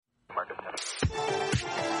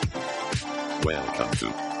Welcome to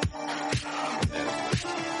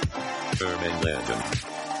Urban Legends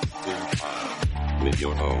with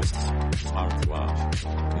your hosts,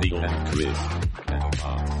 Smartwatch, Neil and Chris, and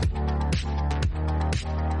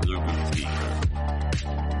Lucas Speaker.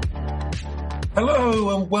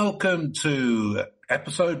 Hello and welcome to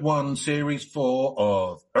episode 1, series 4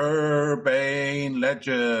 of Urban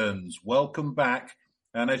Legends. Welcome back.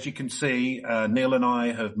 And as you can see, Neil and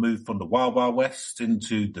I have moved from the Wild Wild West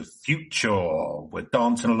into the future. We're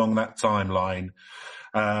dancing along that timeline.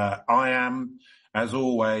 I am, as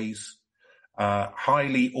always,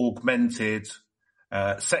 highly augmented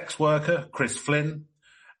sex worker, Chris Flynn.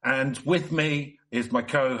 And with me is my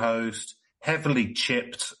co-host, heavily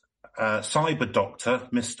chipped cyber doctor,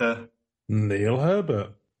 Mr. Neil Herbert.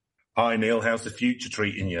 Hi, Neil. How's the future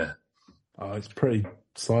treating you? Oh, it's pretty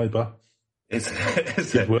cyber. Is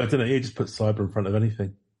Good it? word, isn't it? You just put cyber in front of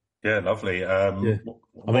anything. Yeah, lovely. Yeah. I'm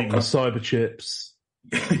eating my cyber chips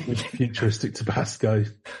with futuristic Tabasco.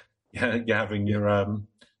 Yeah, you're having your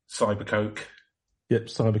cyber Coke. Yep,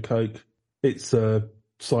 cyber Coke. It's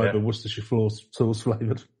cyber Worcestershire sauce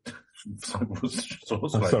flavoured. Sorry,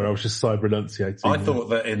 I was just cyber enunciating. I thought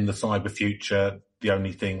that in the cyber future, the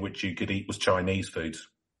only thing which you could eat was Chinese food.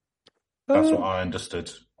 That's what I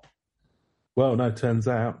understood. Well, no, turns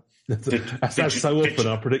out. That's so often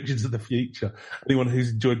our predictions of the future. Anyone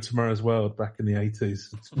who's enjoyed Tomorrow's World back in the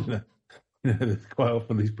 80s, quite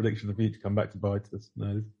often these predictions of the future come back to bite us.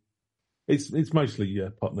 No, it's mostly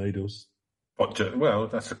pot noodles. Well,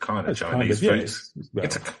 that's a kind of Chinese food.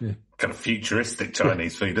 It's a kind of futuristic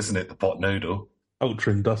Chinese food, isn't it? The pot noodle.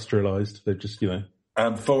 Ultra industrialized. They're just,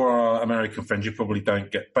 for our American friends, you probably don't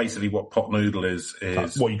get basically what pot noodle is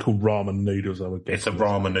what you call ramen noodles, I would guess. It's a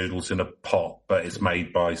ramen noodles in a pot, but it's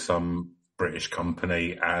made by some British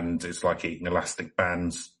company and it's like eating elastic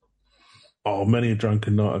bands. Oh, many a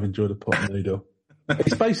drunken night I've enjoyed a pot noodle.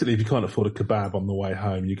 It's basically if you can't afford a kebab on the way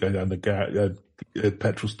home, you go down the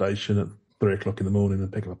petrol station at 3:00 in the morning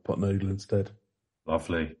and pick up a pot noodle instead.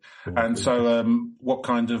 Lovely. And so, what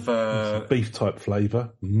kind of beef type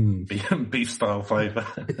flavour? Beef style flavour,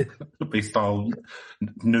 beef style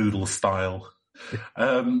noodle style.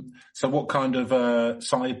 So, what kind of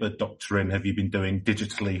cyber doctoring have you been doing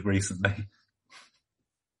digitally recently?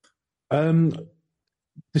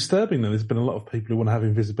 Disturbing though, there's been a lot of people who want to have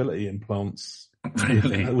invisibility implants.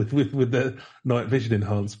 Really? With the night vision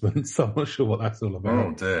enhancements. So I'm not sure what that's all about.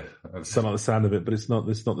 Oh dear. I don't like the sound of it, but it's not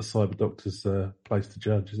the cyber doctor's place to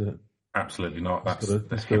judge, is it? Absolutely not. That's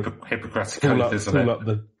Hippocratic oath, isn't it? Pull up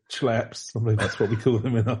the schlaps. I mean, that's what we call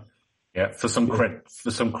them in our... Yeah, for some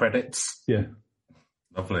credits. Yeah.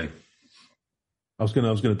 Lovely. I was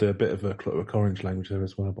going to do a bit of a Clockwork Orange language there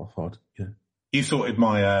as well, but I thought, You sorted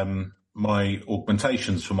my my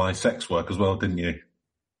augmentations for my sex work as well, didn't you?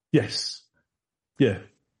 Yes. Yeah.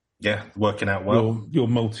 Yeah, working out well. Your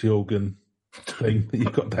multi-organ thing that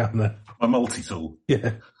you've got down there. My multi-tool.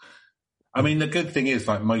 Yeah. I mean, the good thing is,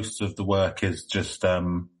 like, most of the work is just,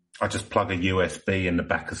 I just plug a USB in the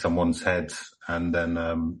back of someone's head and then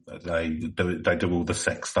they do all the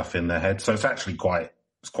sex stuff in their head. So it's actually quite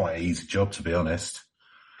an easy job, to be honest.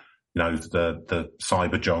 The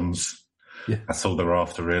cyber johns. Yeah. That's all they're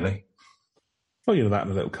after, really. Well, that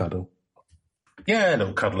and a little cuddle. Yeah, a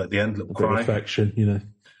little cuddle at the end, a little cry. Affection,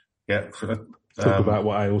 Yeah. Talk about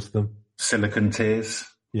what ails them. Silicon tears.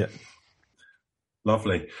 Yeah.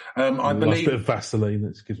 Lovely. I believe... A bit of Vaseline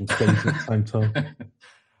that gives them squeeze at the same time.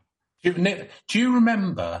 Do you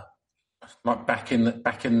remember, like back in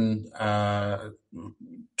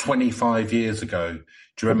 25 years ago?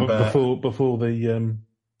 Do you remember before the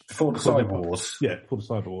Cyber Wars? Yeah, before the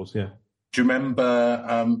Cyber Wars. Yeah. Do you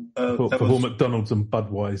remember before McDonald's and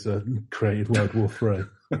Budweiser created World War III?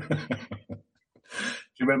 Do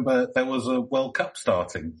you remember there was a World Cup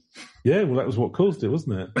starting? Yeah, well, that was what caused it,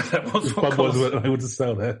 wasn't it? That was what Budweiser weren't able to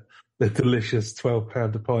sell their delicious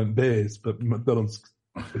 £12 a pint beers, but McDonald's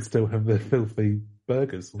could still have their filthy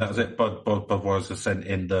burgers. That was it. Budweiser sent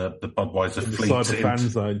in the Budweiser fleet cyber fan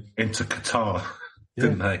zone into Qatar,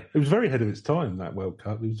 didn't they? It was very ahead of its time, that World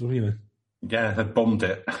Cup. It was, Yeah, they bombed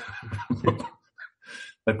it.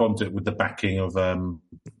 They bombed it with the backing of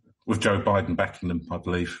with Joe Biden backing them, I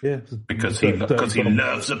believe. Yeah, because he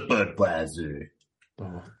loves a Budweiser.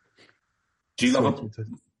 Oh. Do you love it?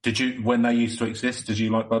 Did you, when they used to exist? Did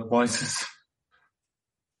you like Budweisers?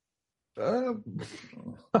 That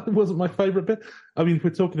wasn't my favourite bit. I mean, if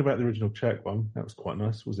we're talking about the original Czech one, that was quite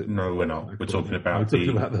nice, was it? No, we're not. We're talking about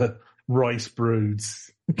the rice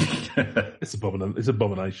broods. It's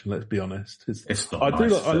abomination. Let's be honest. It's not.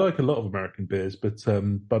 I like a lot of American beers, but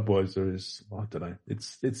Budweiser is, I don't know.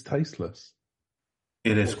 It's tasteless.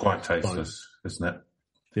 It is quite tasteless, isn't it?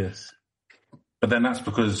 Yes. But then that's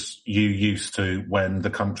because you used to, when the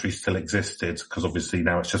country still existed, because obviously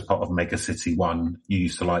now it's just part of Mega City 1, you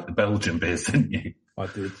used to like the Belgian beers, didn't you? I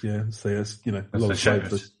did, yeah. So it's, It's a shame.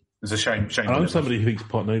 It's a shame. And I'm somebody who thinks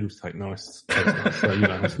pot noodles take nice. So,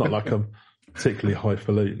 it's not like I'm particularly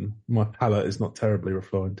highfalutin. My palate is not terribly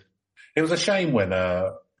refined. It was a shame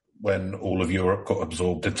when all of Europe got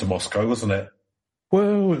absorbed into Moscow, wasn't it?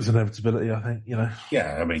 Well, it's inevitability, I think,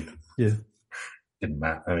 Yeah, I mean, Yeah. didn't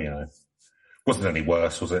matter, Wasn't any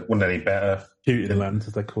worse, was it? Wasn't any better. Putin land,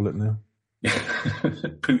 as they call it now.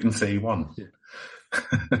 Putin C1.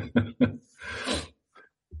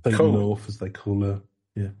 Putin Cool. North, as they call it.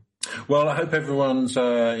 Yeah. Well, I hope everyone's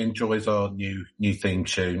enjoys our new theme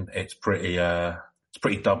tune. It's pretty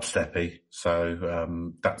dubsteppy,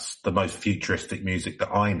 so that's the most futuristic music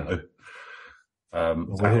that I know.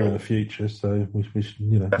 We're here in the future, so we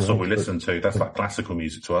should, that's what we listen to. That's like classical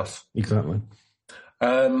music to us. Exactly.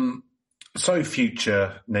 So,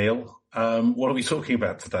 future Neil, what are we talking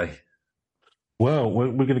about today? Well,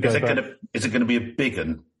 we're going to go. Is it going to be a big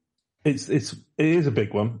one? It is a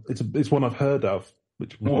big one. It's one I've heard of,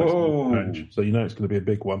 which Whoa. so it's going to be a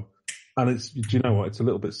big one. And do you know what? It's a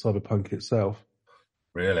little bit cyberpunk itself.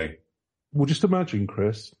 Really? Well, just imagine,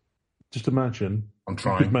 Chris. Just imagine. I'm You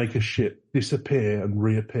trying. could make a ship disappear and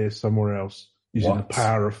reappear somewhere else using the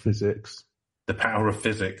power of physics. The power of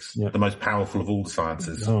physics, Yeah. the most powerful of all the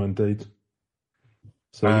sciences. Oh, indeed.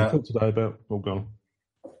 So we talked today about. Oh, gone.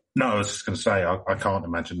 No, I was just going to say, I can't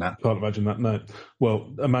imagine that. Can't imagine that. No.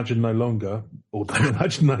 Well, imagine no longer, or don't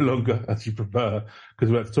imagine no longer, as you prefer,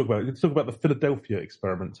 because we have to talk about. Let's talk about the Philadelphia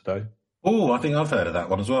experiment today. Oh, I think I've heard of that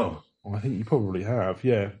one as well. Well, I think you probably have.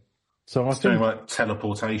 Yeah. So It's doing like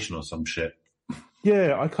teleportation or some shit.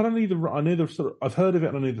 Yeah, I kind of knew I've heard of it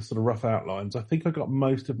and I knew the sort of rough outlines. I think I got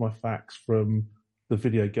most of my facts from the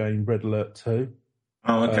video game Red Alert 2.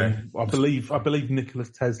 Oh, okay. I believe Nikola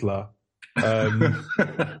Tesla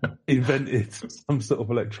invented some sort of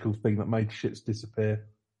electrical thing that made ships disappear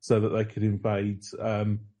so that they could invade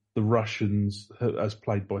the Russians, as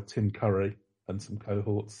played by Tim Curry and some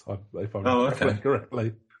cohorts, if I'm remembering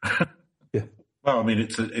correctly. Yeah. Well, I mean,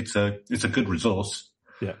 it's a good resource.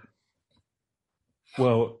 Yeah.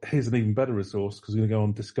 Well, here's an even better resource because we're going to go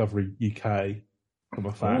on Discovery UK for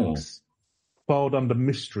my facts. Filed under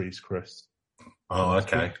mysteries, Chris. Oh,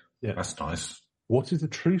 okay. Yeah. That's nice. What is the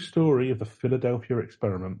true story of the Philadelphia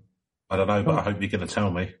experiment? I don't know, but I hope you're going to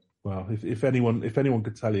tell me. Well, if anyone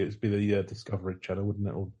could tell you, it'd be the Discovery Channel, wouldn't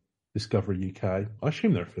it? Or Discovery UK. I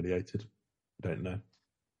assume they're affiliated. I don't know.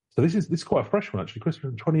 So this is quite a fresh one, actually. Chris,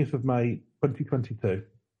 20th of May, 2022.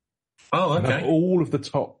 Oh, okay. All of the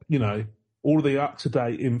top, all of the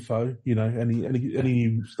up-to-date info, any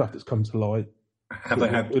new stuff that's come to light.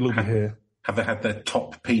 It'll be here. Have they had their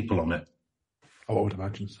top people on it? Oh, I would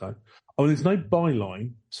imagine so. Oh, there's no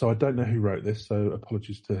byline, so I don't know who wrote this, so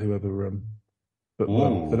apologies to whoever, but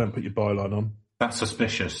they don't put your byline on. That's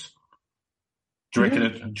suspicious. Do you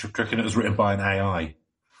reckon it was written by an AI?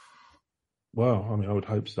 Well, I mean, I would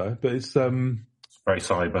hope so, but it's very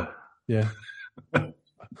cyber. Yeah.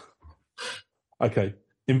 Okay.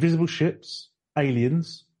 Invisible ships,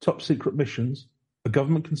 aliens, top secret missions, a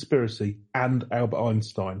government conspiracy, and Albert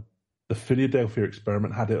Einstein. The Philadelphia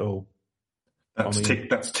experiment had it all.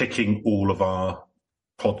 That's ticking all of our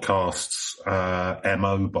podcasts'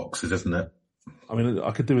 MO boxes, isn't it? I mean,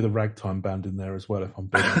 I could do with a ragtime band in there as well, if I'm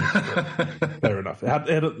being honest. Fair enough. It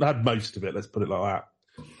had most of it, let's put it like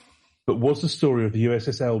that. But was the story of the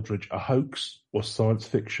USS Eldridge a hoax or science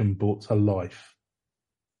fiction brought to life?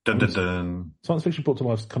 Dun, dun, dun. Science fiction brought to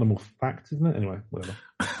life is kind of more fact, isn't it? Anyway, whatever.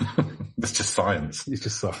 It's just science. It's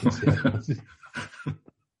just science, yeah.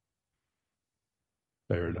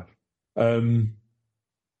 Fair enough.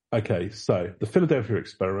 Okay, so the Philadelphia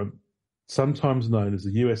experiment, sometimes known as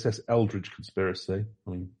the USS Eldridge conspiracy, I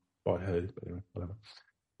mean, by who, but anyway,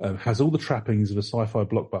 whatever, has all the trappings of a sci-fi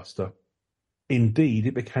blockbuster. Indeed,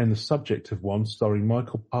 it became the subject of one starring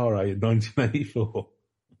Michael Paré in 1984.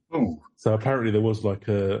 Oh. So apparently there was like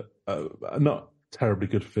a not terribly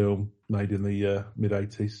good film made in the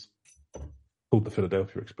mid-80s called The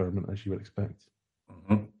Philadelphia Experiment, as you would expect.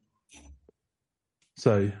 Mm-hmm.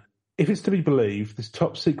 So if it's to be believed, this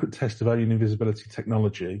top secret test of alien invisibility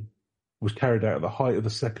technology was carried out at the height of the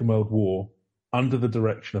Second World War under the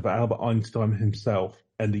direction of Albert Einstein himself,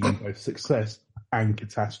 ending in both success and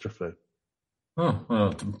catastrophe. Oh,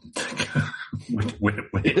 well,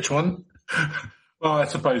 which one? Well, I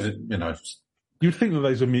suppose You'd think that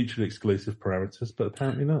those are mutually exclusive parameters, but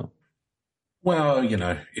apparently not. Well,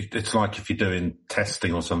 it's like if you're doing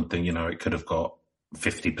testing or something, it could have got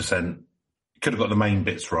 50% Could have got the main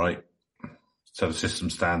bits right, so the system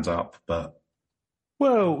stands up. But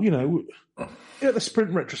well, at the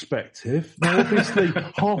sprint retrospective, now obviously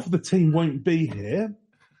half of the team won't be here.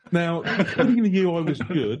 Now, including the UI was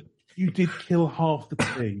good, you did kill half the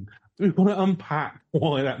team. Do we want to unpack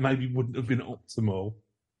why that maybe wouldn't have been optimal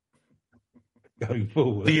going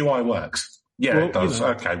forward? The UI works. Yeah, well, it does.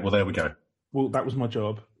 Okay, well, there we go. Well, that was my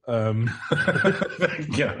job.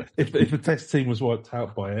 Yeah. If the test team was wiped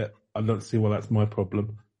out by it, I don't see why that's my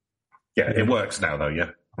problem. Yeah, it works now, though,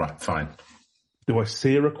 yeah. Right, fine. Do I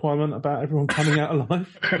see a requirement about everyone coming out alive?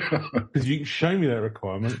 Because you can show me that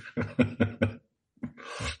requirement.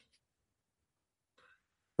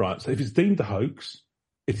 Right, so if it's deemed a hoax,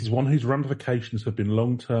 it is one whose ramifications have been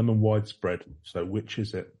long-term and widespread. So which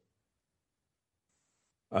is it?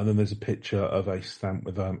 And then there's a picture of a stamp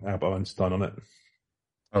with Albert Einstein on it.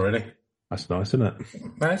 Oh, really? That's nice, isn't it?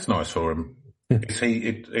 That's nice for him. Is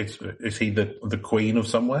he the queen of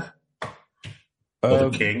somewhere? Or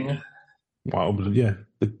the king? Well, yeah,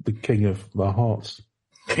 the king of our hearts.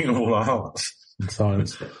 King of all our hearts. In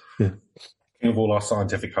science, yeah. King of all our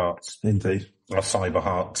scientific hearts. Indeed. Our cyber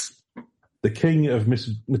hearts. The king of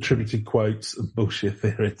misattributed quotes and bullshit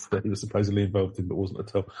theories that he was supposedly involved in but wasn't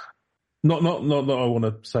at all. Not that I want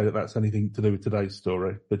to say that that's anything to do with today's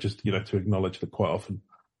story, but just, to acknowledge that quite often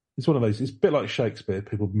it's one of those, it's a bit like Shakespeare,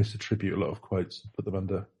 people misattribute a lot of quotes and put them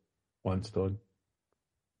under Einstein.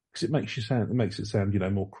 Because it makes it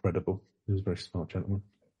sound, more credible. He was a very smart gentleman.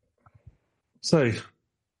 So,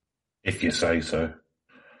 if you say so.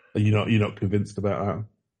 Are you're not convinced about that?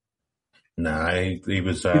 No, he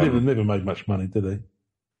was... he never made much money, did he?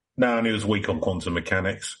 No, and he was weak on quantum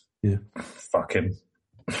mechanics. Yeah. Fuck him.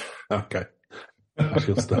 Okay. That's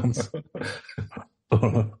your stance.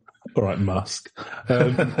 All right, Musk.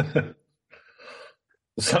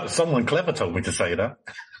 Someone clever told me to say that.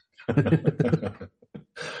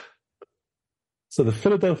 So the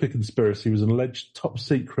Philadelphia conspiracy was an alleged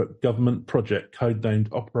top-secret government project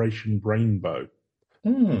codenamed Operation Rainbow,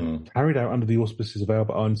 carried out under the auspices of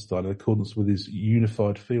Albert Einstein in accordance with his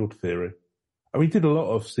unified field theory. I mean, he did a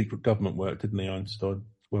lot of secret government work, didn't he, Einstein?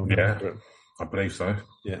 Well, yeah, I believe so.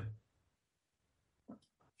 Yeah.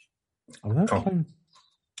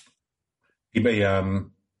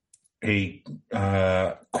 He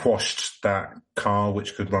quashed that car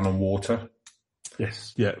which could run on water.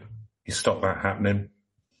 Yes, yeah. He stopped that happening.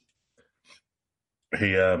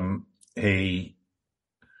 He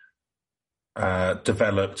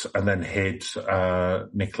developed and then hid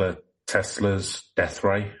Nikola Tesla's death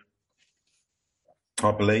ray.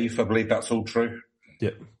 I believe that's all true. Yeah.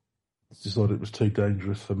 Just thought it was too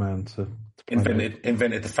dangerous for man to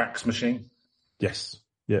invented the fax machine. Yes.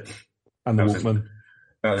 Yeah. And the Walkman.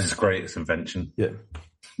 That was his greatest invention. Yeah.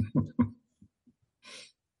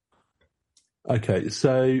 Okay,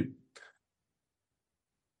 so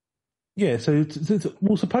yeah,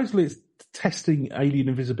 well, supposedly it's testing alien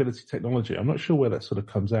invisibility technology. I'm not sure where that sort of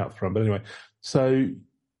comes out from, but anyway. So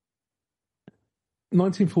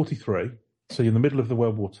 1943, so you're in the middle of the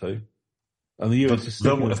World War II, and the US is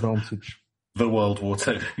seeking an advantage. The World War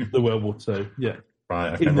II. The World War II, yeah.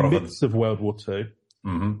 Right, okay. In the midst of World War II,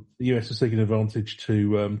 mm-hmm. The US is seeking an advantage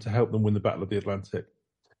to help them win the Battle of the Atlantic.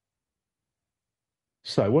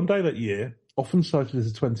 So one day that year, often cited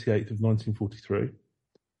as the 28th of 1943,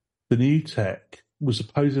 the new tech was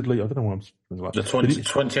supposedly, I don't know why I'm speaking like that. The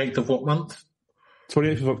 28th of what month?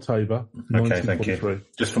 28th of October, okay, thank you.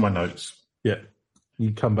 Just for my notes. Yeah.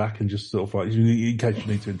 You come back and just sort of like, in case you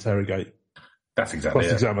need to interrogate. That's exactly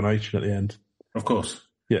it. Examination at the end. Of course.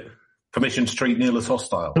 Yeah. Permission to treat Neil as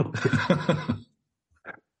hostile.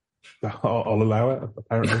 I'll allow it,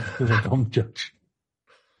 apparently, because I'm the judge.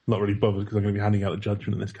 Not really bothered because I'm going to be handing out the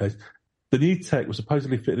judgment in this case. The new tech was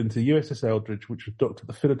supposedly fitted into USS Eldridge, which was docked at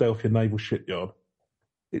the Philadelphia Naval Shipyard.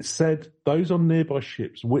 It said those on nearby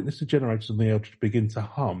ships witnessed the generators on the Eldridge begin to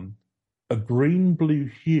hum. A green-blue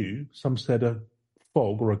hue, some said a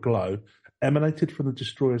fog or a glow, emanated from the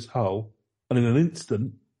destroyer's hull, and in an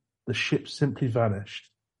instant, the ship simply vanished.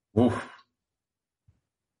 Oof.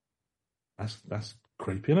 That's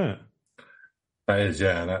creepy, isn't it? That is,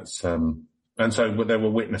 yeah. That's and so there were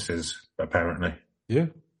witnesses, apparently. Yeah.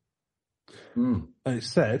 And it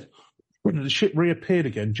said the ship reappeared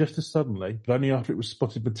again just as suddenly, but only after it was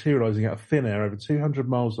spotted materialising out of thin air over 200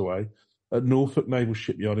 miles away at Norfolk Naval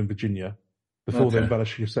Shipyard in Virginia, before then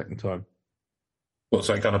vanishing a second time. Well,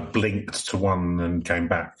 so it kind of blinked to one and came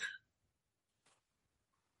back?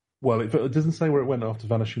 Well, it doesn't say where it went after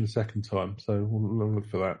vanishing the second time, so we'll look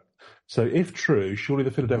for that. So if true, surely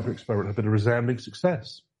the Philadelphia experiment had been a resounding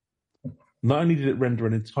success. Not only did it render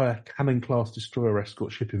an entire Cannon-class destroyer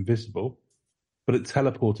escort ship invisible, but it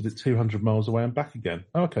teleported it 200 miles away and back again.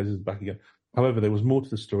 Oh, okay, this is back again. However, there was more to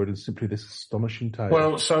the story than simply this astonishing tale.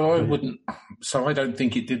 Well, so I don't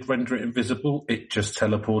think it did render it invisible. It just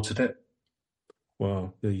teleported it.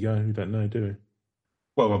 Well, there you go. We don't know, do we?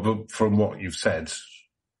 Well, but from what you've said,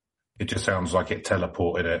 it just sounds like it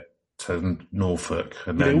teleported it to Norfolk.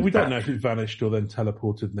 And then we don't know if it vanished or then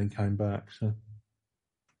teleported and then came back.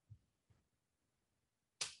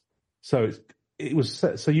 So it was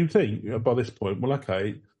set. So you think by this point, well,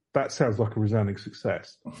 okay, that sounds like a resounding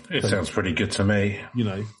success. It sounds pretty good to me.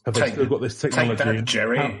 Have they still got this technology? Take that,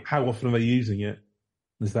 Jerry. How often are they using it?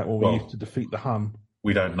 Is that what we used to defeat the Hun?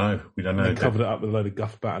 We don't know. They covered it up with a load of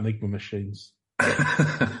Guff-Bat Enigma machines.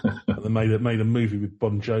 And they made a movie with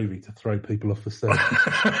Bon Jovi to throw people off the set.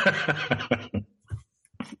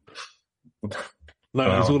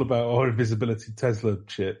 No, it was all about our invisibility Tesla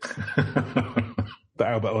shit that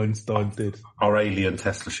Albert Einstein did. Our alien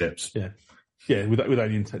Tesla ships. Yeah, with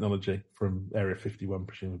alien technology from Area 51,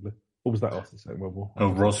 presumably. Or was that after the Second World War? Oh,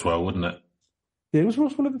 Roswell, wouldn't it? Yeah, was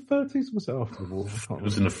Roswell in the 30s or was it after the war? It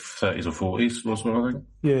was in the 30s or 40s, Roswell, I think.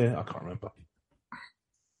 Yeah, I can't remember.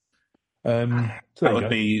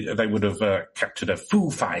 They would have captured a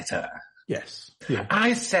Foo Fighter. Yes. Yeah.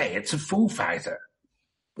 I say it's a Foo Fighter.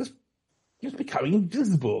 It's becoming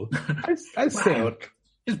invisible. I said,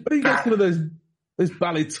 you got some of those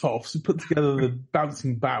ballet toffs who put together the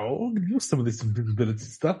bouncing barrel. Use some of this invisibility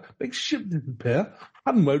stuff. Make ship disappear.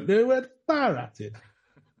 And won't know where to fire at it.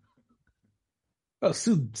 I'll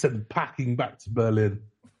soon send them packing back to Berlin.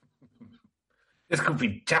 This could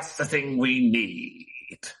be just the thing we need.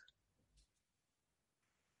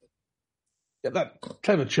 Yeah, that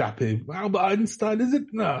clever chap here, Albert Einstein, is it?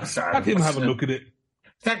 No, let him have a look at it.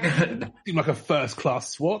 Seemed like a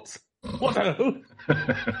first-class SWAT. What? I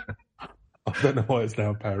don't know why it's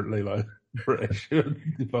now apparently like British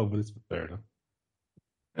involved with this, but fair enough.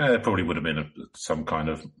 There probably would have been some kind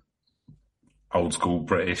of old-school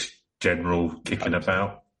British general kicking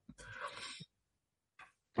about.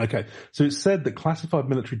 Okay, so it's said that classified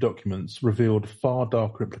military documents revealed far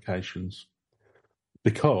darker implications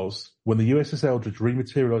because when the USS Eldridge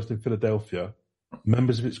rematerialized in Philadelphia,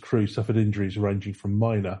 members of its crew suffered injuries ranging from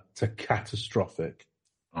minor to catastrophic.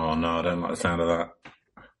 Oh no, I don't like the sound of that.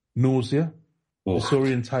 Nausea,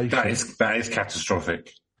 disorientation. That is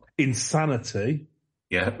catastrophic. Insanity.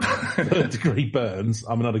 Yeah. Third-degree burns.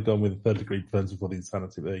 I mean, I'd have gone with third-degree burns before the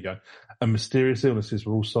insanity. There you go. And mysterious illnesses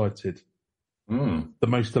were all cited. The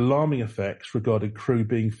most alarming effects regarded crew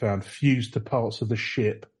being found fused to parts of the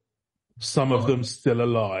ship, some of them still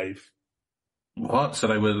alive. What? So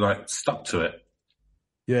they were like stuck to it?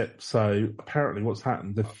 Yeah, so apparently what's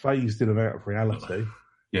happened, they've phased in and out of reality.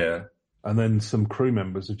 Yeah. And then some crew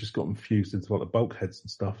members have just gotten fused into like the bulkheads and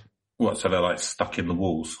stuff. What, so they're like stuck in the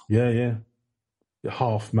walls? Yeah.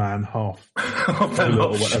 Half man, half toilet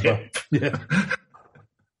or whatever. Ship. Yeah.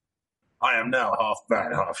 I am now half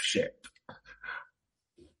man, half ship.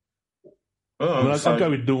 Oh, I mean, I'd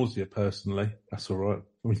go with nausea personally. That's all right.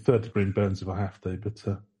 I mean, third-degree burns if I have to, but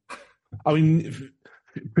I mean,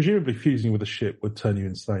 presumably fusing with a ship would turn you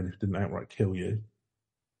insane if it didn't outright kill you.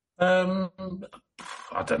 I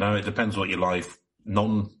don't know. It depends what your life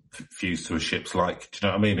non-fused to a ship's like. Do you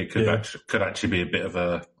know what I mean? It could actually be a bit of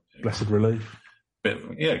a blessed relief.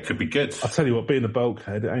 It could be good. I'll tell you what, being a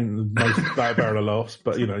bulkhead, it ain't the most bad barrel of laughs,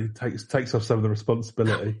 but it takes off some of the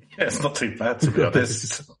responsibility. Yeah, it's not too bad to be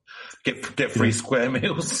honest. Get free square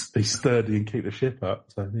meals. Be sturdy and keep the ship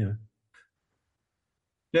up. So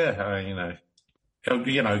Yeah,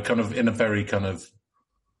 kind of in a very kind of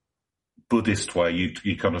Buddhist way,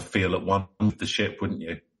 you kind of feel at one with the ship, wouldn't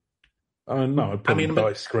you? No, I'd probably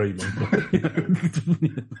die screaming.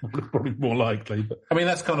 Probably more likely. But I mean,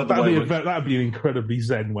 that's kind of the way. That'd be an incredibly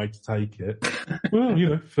zen way to take it.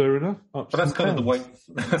 Well, fair enough. But that's kind of the way.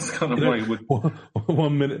 That's kind of the way it would.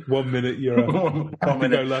 1 minute you're a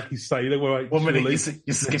happy-go-lucky sailor. One minute you're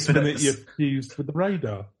skipping. Next minute you're fused with the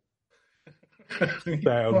radar. Sounds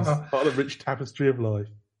part of the rich tapestry of life.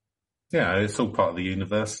 Yeah, it's all part of the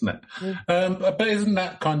universe, isn't it? Yeah. But isn't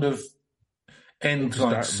that kind of in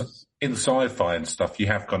sci-fi and stuff? You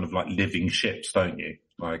have kind of like living ships, don't you?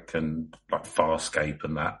 Like Farscape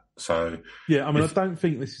and that. So yeah, I mean, I don't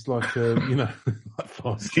think this is like like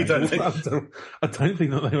Farscape. You don't think? I don't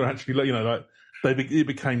think that they were actually it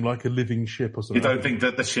became like a living ship or something. You don't think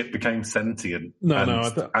that the ship became sentient? No,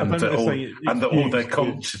 I don't think and that all their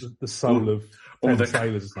consciousness, the soul of all their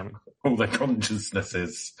sailors or something, all their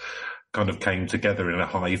consciousnesses kind of came together in a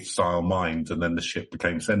Hive-style mind, and then the ship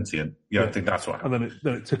became sentient. You don't think that's what happened? And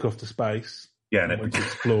then it took off to space. Yeah, and it went to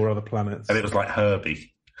explore other planets. And it was like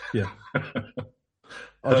Herbie. Yeah.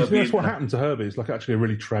 Oh, do you think that's what happened to Herbie? It's like actually a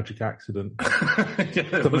really tragic accident.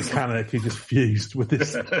 The mechanic, he just fused with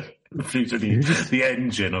this. Fused with the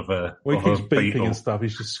engine of a When he keeps beeping Beetle. and stuff,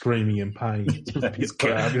 he's just screaming in pain.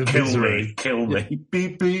 Kill me,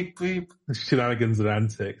 beep, beep, beep. Shenanigans and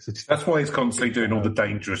antics. That's why he's constantly doing all the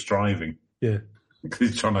dangerous driving. Yeah. Because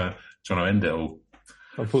he's trying to end it all.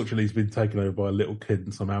 Unfortunately, he's been taken over by a little kid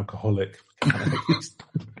and some alcoholic. He's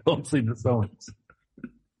not seen the signs.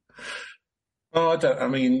 Oh,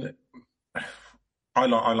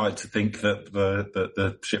 I like to think that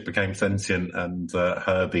the ship became sentient and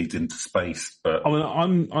Herbie'd into space, but I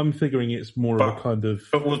mean, I'm figuring it's more of a kind of.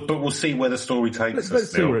 But we'll see where the story takes us.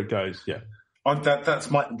 Let's see where it goes. Yeah, that's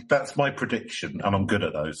my prediction, and I'm good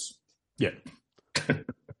at those. Yeah,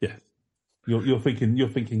 yeah. You're thinking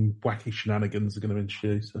wacky shenanigans are going to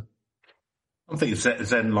ensue. So. I'm thinking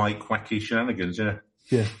Zen like wacky shenanigans. Yeah.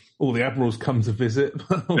 Yeah. All the admirals come to visit.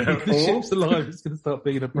 The ship's alive. It's going to start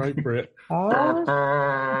being appropriate.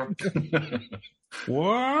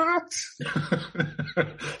 What?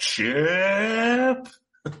 Ship.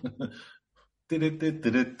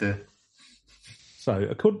 So,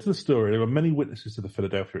 according to the story, there were many witnesses to the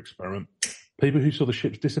Philadelphia experiment, people who saw the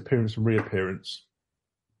ship's disappearance and reappearance.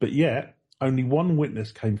 But yet, only one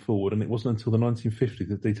witness came forward, and it wasn't until the 1950s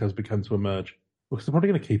that details began to emerge. Because they're probably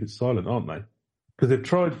going to keep it silent, aren't they? Because they've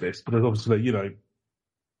tried this, but obviously,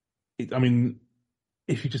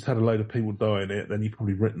 if you just had a load of people die in it, then you've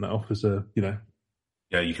probably written that off as Yeah,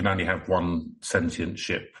 you can only have one sentient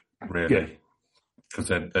ship, really, because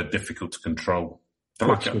they're difficult to control.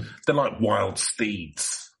 They're like wild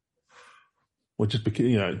steeds. Well, just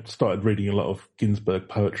because, started reading a lot of Ginsberg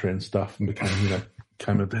poetry and stuff and became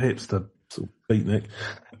a hipster sort of beatnik.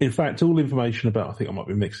 In fact, all information about, I think I might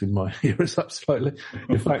be mixing my ears up slightly.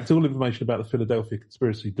 In fact, all information about the Philadelphia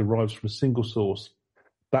conspiracy derives from a single source.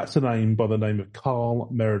 That's a name by the name of Carl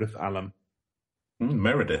Meredith Allen.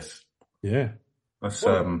 Meredith? Yeah. That's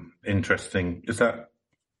interesting. Is that...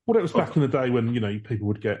 Well, it was back in the day when, people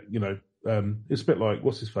would get, it's a bit like,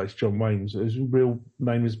 what's his face, John Wayne's. His real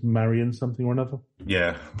name is Marion something or another.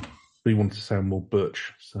 Yeah. But he wanted to sound more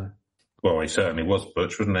butch, so... Well, he certainly was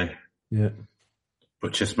butch, wasn't he? Yeah.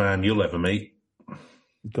 Butchest man you'll ever meet.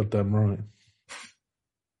 Goddamn right.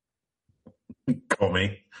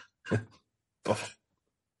 Commie. You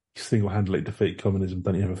single-handedly defeat communism,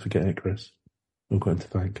 don't you ever forget it, Chris. We're going to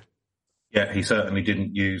thank. Yeah, he certainly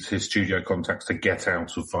didn't use his studio contacts to get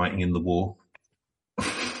out of fighting in the war.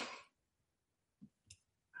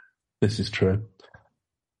 This is true.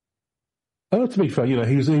 Oh, to be fair,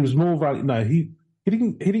 he was more valuable. No, he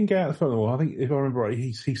didn't get out of the front of the war. I think, if I remember right,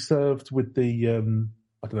 he served with the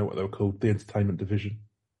I don't know what they were called, the entertainment division,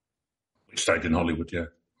 which stayed in Hollywood. Yeah.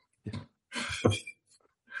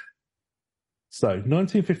 So,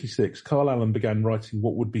 1956, Carl Allen began writing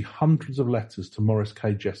what would be hundreds of letters to Morris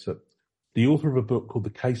K. Jessup, the author of a book called The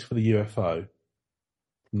Case for the UFO,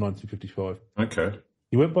 from 1955. Okay.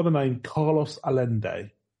 He went by the name Carlos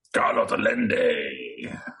Allende. Carlos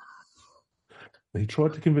Allende. He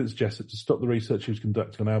tried to convince Jessup to stop the research he was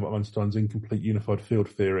conducting on Albert Einstein's incomplete unified field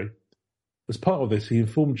theory. As part of this, he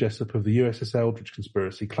informed Jessup of the USS Eldridge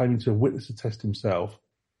conspiracy, claiming to have witnessed a test himself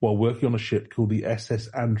while working on a ship called the SS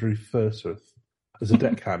Andrew Forsyth as a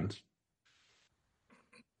deckhand.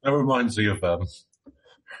 That reminds me of...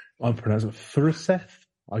 I pronounce it Forsyth.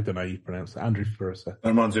 I don't know how you pronounce it. Andrew Forsyth. That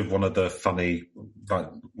reminds me of one of the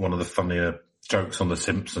funnier jokes on The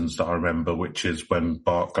Simpsons that I remember, which is when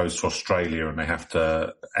Bart goes to Australia and they have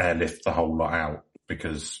to airlift the whole lot out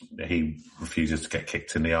because he refuses to get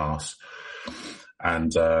kicked in the arse.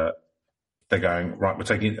 And they're going, right, we're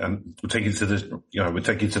taking you to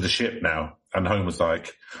the ship now. And Homer's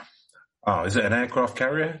like, oh, is it an aircraft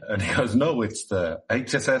carrier? And he goes, no, it's the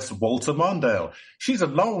HSS Walter Mondale. She's a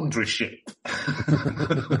laundry ship.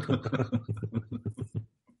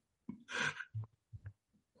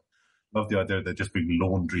 Love the idea of there just being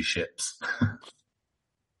laundry ships.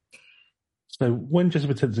 So when Jessup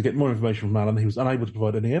attempted to get more information from Allen, he was unable to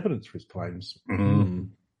provide any evidence for his claims. Mm-hmm.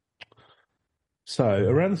 So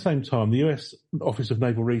around the same time, the US Office of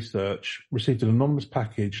Naval Research received an anonymous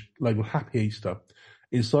package labelled Happy Easter.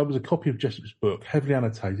 Inside was a copy of Jessup's book, heavily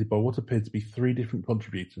annotated by what appeared to be 3 different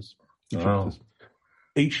contributors. Wow.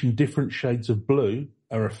 Each in different shades of blue,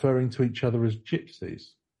 are referring to each other as gypsies.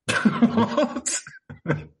 What?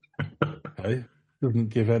 Okay. Doesn't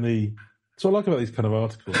give any... That's what I like about these kind of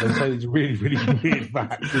articles. They say these really, really weird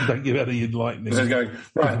facts and don't give any enlightening information.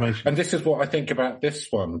 Right, and this is what I think about this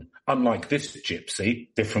one. Unlike this gypsy,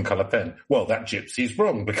 different colour pen. Well, that gypsy's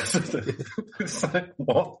wrong because of the... It's like,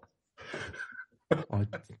 what?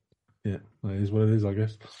 Yeah, that is what it is, I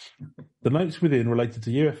guess. The notes within related to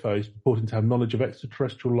UFOs purporting to have knowledge of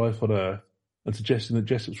extraterrestrial life on Earth and suggesting that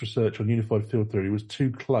Jessup's research on unified field theory was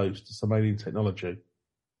too close to some alien technology.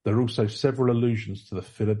 There are also several allusions to the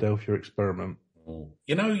Philadelphia experiment.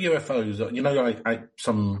 You know, UFOs, you know, like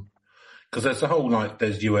some, because there's the whole, like,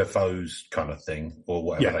 there's UFOs kind of thing, or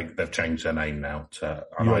whatever. Yeah. They've changed their name now to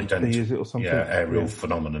is it or something? Yeah, aerial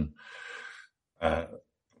phenomenon.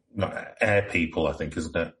 Air people, I think,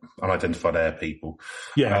 isn't it? Unidentified air people.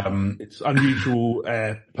 Yeah, it's unusual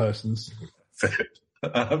air persons.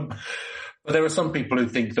 But there are some people who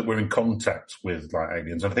think that we're in contact with, like,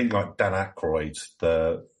 aliens. I think, like, Dan Aykroyd,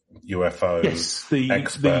 the UFO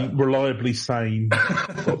expert. the reliably sane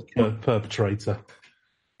perpetrator.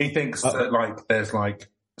 He thinks that, like, there's, like,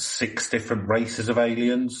 6 different races of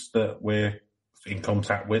aliens that we're in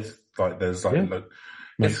contact with. Like, there's, like... Yeah.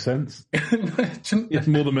 Makes sense. It's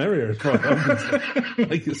more the merrier. Right?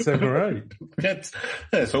 Make it 7 or 8.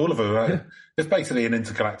 It's all of them. Right? Yeah. It's basically an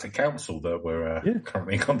intergalactic council that we're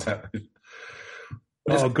currently in contact with.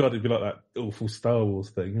 Oh, God, it'd be like that awful Star Wars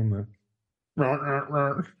thing, wouldn't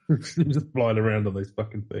it? Just flying around on those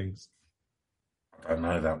fucking things. I don't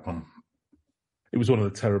know that one. It was one of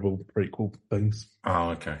the terrible prequel things. Oh,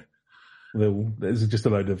 okay. There's just a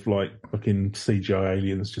load of, like, fucking CGI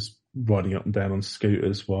aliens just riding up and down on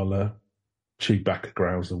scooters while Chewbacca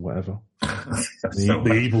growls or whatever.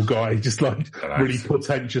 the evil guy just, like, really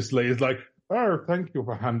pretentiously is like, oh, thank you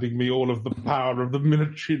for handing me all of the power of the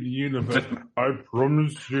military in the universe. I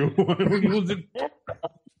promise you I will use it.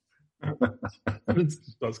 It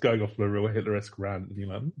starts going off on a real Hitler-esque rant, and you're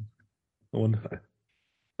like, I wonder.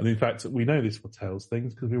 And in fact, we know this foretells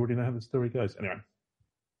things because we already know how the story goes. Anyway,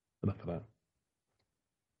 enough of that.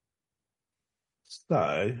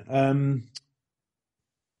 So,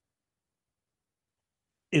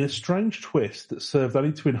 in a strange twist that served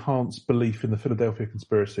only to enhance belief in the Philadelphia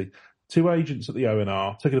conspiracy, 2 agents at the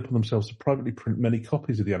ONR took it upon themselves to privately print many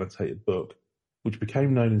copies of the annotated book, which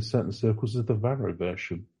became known in certain circles as the Varro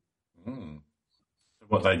version.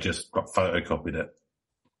 What, they just got photocopied it?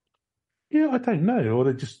 Yeah, I don't know. Or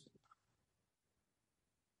they just...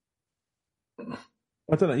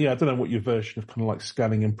 I don't know. Yeah, I don't know what your version of kind of like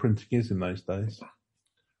scanning and printing is in those days.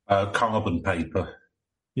 Carbon paper.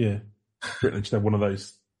 Yeah. Britain just had one of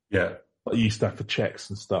those. Yeah. Like you used to have for checks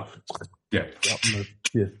and stuff. Yeah.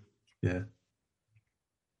 Yeah.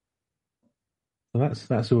 And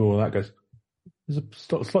that's where all that goes. There's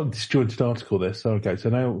a slightly disjointed article there. So, okay. So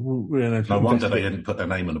now we're in a... No wonder they didn't put their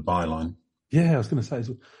name on the byline. Yeah, I was going to say...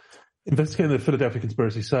 Investigating the Philadelphia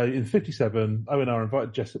conspiracy. So in 1957, ONR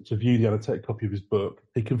invited Jessup to view the annotated copy of his book.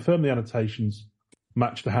 He confirmed the annotations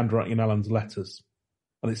matched the handwriting in Allen's letters.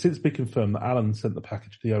 And it's since been confirmed that Allen sent the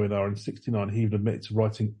package to the ONR in 1969. He even admitted to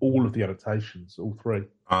writing all of the annotations, all 3.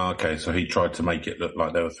 Okay, so he tried to make it look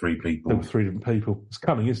like there were 3 people. There were 3 different people. It's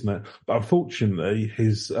cunning, isn't it? But unfortunately,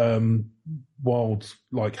 his wild,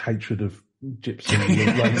 like, hatred of gypsy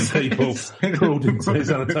people crawled into his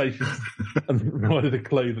annotations and provided a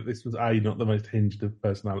clue that this was A, not the most hinged of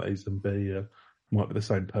personalities, and B, might be the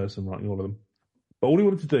same person writing all of them. But all he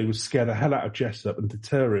wanted to do was scare the hell out of Jessup and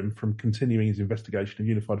deter him from continuing his investigation of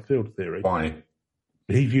unified field theory. Why?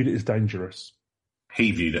 He viewed it as dangerous.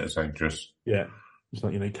 He viewed it as dangerous? Yeah. It's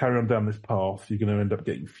like, carry on down this path, you're going to end up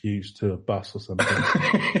getting fused to a bus or something.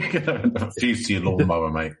 You're going to end up fused to your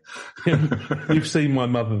lawnmower, mate. You've seen my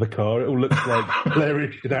mother, the car. It all looks like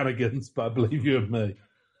hilarious shenanigans, but I believe you and me.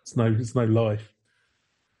 It's no life.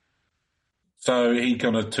 So he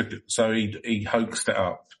kind of he hoaxed it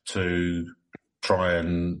up to try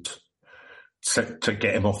and to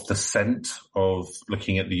get him off the scent of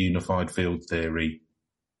looking at the unified field theory.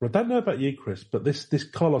 I don't know about you, Chris, but this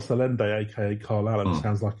Carlos Allende, a.k.a. Carl Allen,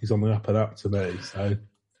 sounds like he's on the up and up to me. So,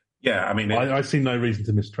 yeah, I mean... I see no reason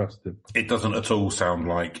to mistrust him. It doesn't at all sound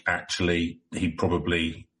like actually he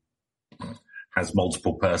probably has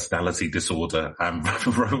multiple personality disorder and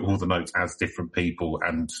wrote all the notes as different people,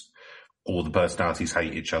 and all the personalities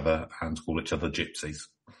hate each other and call each other gypsies.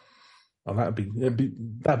 Oh, that'd be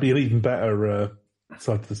an even better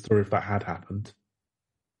side to the story if that had happened.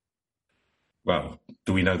 Well,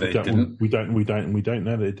 do we know that it didn't? We don't know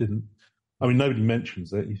that it didn't. I mean, nobody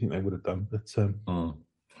mentions it. You think they would have done, but so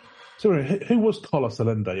who was Carlos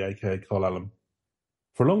Allende, aka Carl Allen?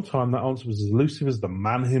 For a long time, that answer was as elusive as the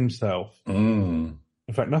man himself. In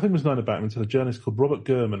fact, nothing was known about him until a journalist called Robert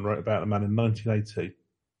Gurman wrote about the man in 1980.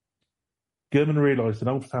 Gurman realised an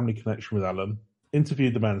old family connection with Allen,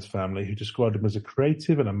 interviewed the man's family, who described him as a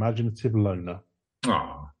creative and imaginative loner.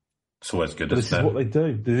 Oh. It's always good. This is what they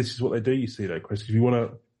do. This is what they do. You see, though, Chris. If you want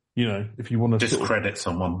to You know, if you want to discredit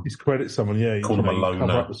someone. Discredit someone, yeah. Call them a loner.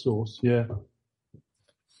 Cover up the source, yeah.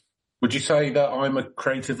 Would you say that I'm a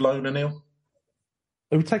creative loner, Neil?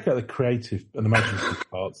 If we take out the creative and imaginative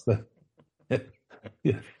parts, then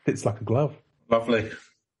yeah, fits like a glove. Lovely.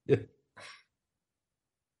 Yeah.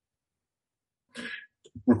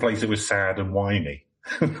 Replace it with sad and whiny.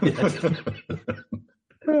 Well,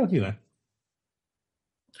 you know.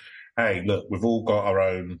 Hey, look, we've all got our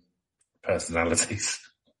own personalities.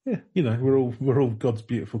 Yeah, you know, we're all God's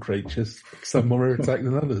beautiful creatures. Some more irritating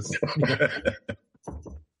than others. You know?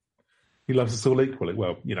 He loves us all equally.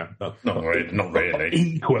 Well, you know, not really.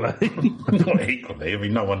 Equally. Not equally. I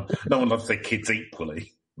mean, no one loves their kids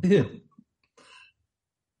equally. Yeah.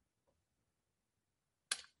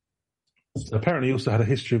 So apparently, he also had a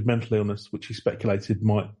history of mental illness, which he speculated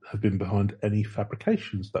might have been behind any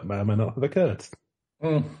fabrications that may or may not have occurred.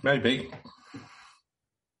 Maybe.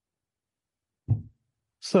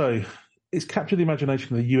 So it's captured the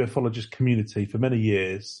imagination of the ufologist community for many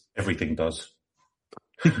years. Everything does.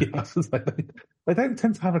 Yes, they don't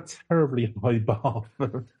tend to have a terribly high bar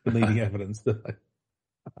for needing evidence, do they?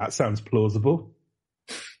 That sounds plausible.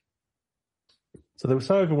 So they were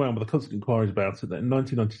so overwhelmed by the constant inquiries about it that in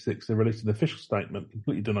 1996 they released an official statement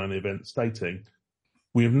completely denying the event, stating,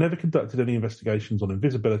 "We have never conducted any investigations on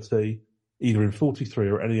invisibility, either in 43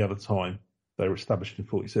 or any other time." They were established in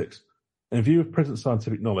 46. In view of present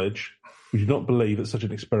scientific knowledge, we do not believe that such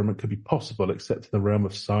an experiment could be possible except in the realm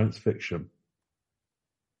of science fiction.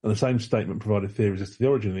 And the same statement provided theories as to the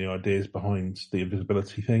origin of the ideas behind the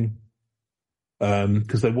invisibility thing.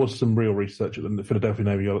 Because there was some real research at the Philadelphia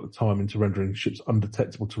Navy Yard at the time into rendering ships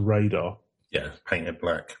undetectable to radar. Yeah, painted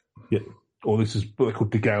black. Yeah. Or this is what they call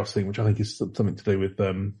degaussing, which I think is something to do with...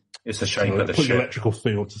 it's the shape of the ship. Electrical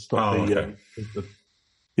field to stop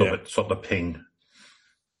stop the ping.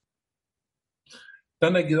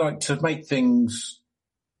 Don't they like to make things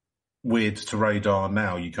weird to radar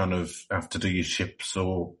now? You kind of have to do your ships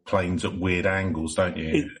or planes at weird angles, don't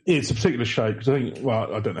you? It's a particular shape because I think,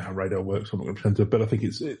 well, I don't know how radar works. I'm not going to pretend to, but I think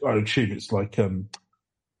I assume it's like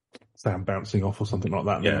sound bouncing off or something like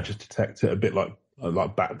that. And then just detect it a bit like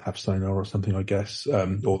bat have sonar or something, I guess,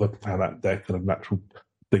 or how their kind of natural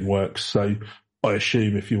thing works. So I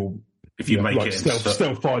assume if you make like it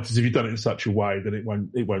stealth fighters, if you've done it in such a way, then it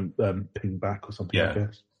won't ping back or something. I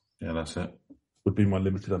guess. Yeah, that's it. Would be my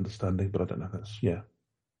limited understanding, but I don't know if that's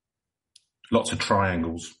Lots of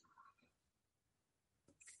triangles.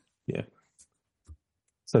 Yeah.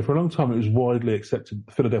 So for a long time, it was widely accepted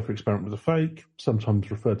the Philadelphia experiment was a fake, sometimes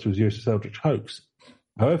referred to as USS Eldridge hoax.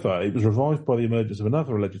 However, it was revived by the emergence of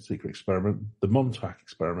another alleged secret experiment, the Montauk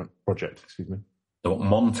project. The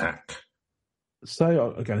Montauk.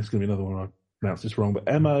 So again, it's going to be another one. I pronounced this wrong,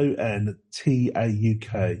 but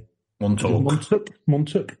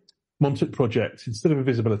Montauk. Montauk project. Instead of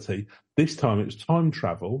invisibility, this time it was time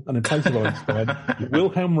travel, and in place of Einstein,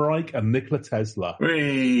 Wilhelm Reich and Nikola Tesla.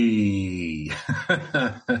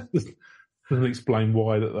 Doesn't explain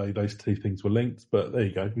why those two things were linked, but there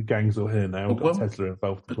you go. The gang's all here now. We've got Tesla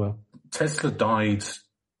involved as well. Tesla died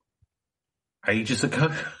ages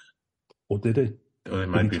ago, or did he? Or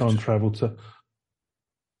did he time travel to?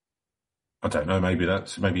 I don't know. Maybe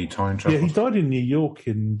he time travel. Yeah, he died in New York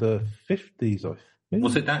in the 50s. I think.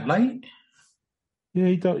 Was it that late? Yeah,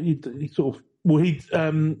 he died. He sort of. Well,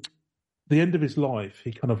 the end of his life,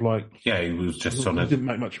 he kind of he was just he didn't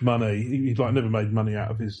make much money. He never made money out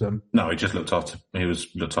of his. No, he just looked after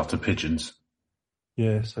pigeons.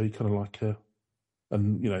 Yeah, so he kind of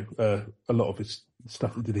and a lot of his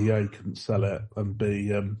stuff that did he couldn't sell it, and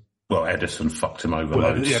B. Well, Edison fucked him over.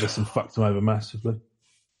 Edison fucked him over massively.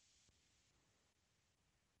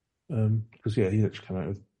 Because he actually came out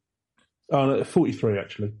with 43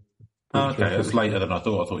 actually. 43, okay, that's later than I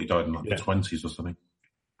thought. I thought he died in the 20s or something.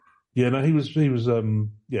 Yeah, no, he was. Oh,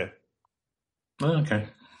 okay.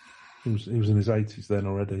 He was in his 80s then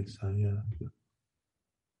already. So yeah.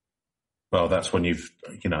 Well, that's when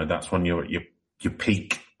that's when you're at your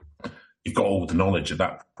peak. You've got all the knowledge at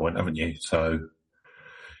that point, haven't you? So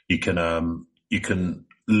you can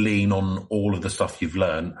lean on all of the stuff you've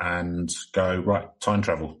learned and go right. Time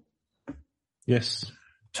travel. Yes.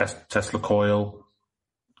 Tesla coils.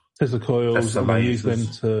 Tesla use them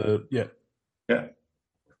to Yeah.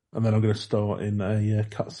 And then I'm going to start in a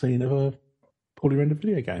cutscene of a poorly rendered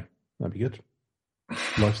video game. That'd be good.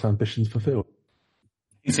 Life's ambitions fulfilled.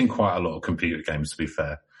 He's in quite a lot of computer games, to be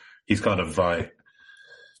fair. He's kind of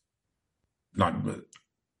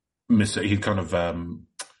he's kind of, I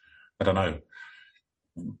don't know,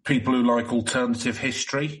 people who like alternative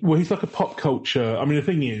history. Well, he's like a pop culture. I mean, the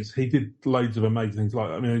thing is, he did loads of amazing things.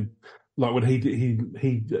 like when he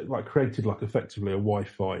like created like effectively a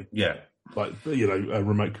Wi-Fi, like a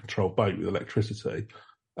remote control boat with electricity,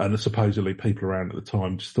 and supposedly people around at the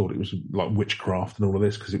time just thought it was like witchcraft and all of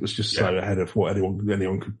this because it was just so ahead of what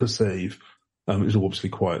anyone could perceive. It was obviously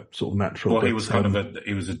quite sort of natural. Well, he was kind of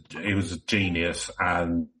he was a genius,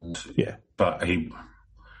 but he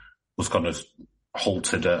was kind of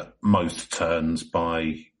halted at most turns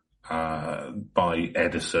by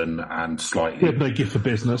Edison and slightly. He had no gift for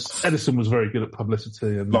business. Edison was very good at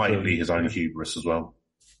publicity and slightly his own hubris as well.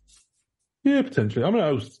 Yeah, potentially. I mean,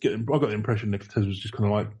 I got the impression Nikola Tesla was just kind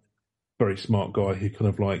of like very smart guy who kind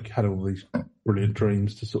of like had all these brilliant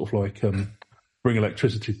dreams to sort of like bring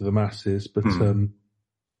electricity to the masses, but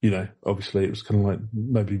obviously it was kind of like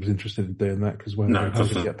nobody was interested in doing that because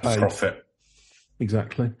get paid. Profit.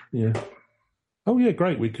 Exactly. Yeah. Oh yeah,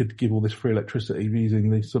 great. We could give all this free electricity using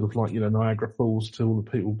these sort of like Niagara Falls to all the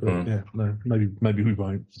people, but maybe we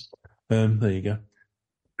won't. There you go.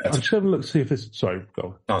 I'm just having a look to see if this. Sorry, go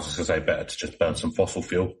on. I was just going to say, better to just burn some fossil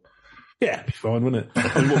fuel. Yeah, it'd be fine, wouldn't it?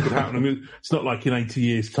 I mean, what could happen? I mean, it's not like in 80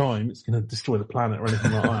 years' time it's going to destroy the planet or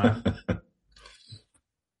anything like that.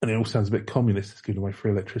 And it all sounds a bit communist. It's giving away free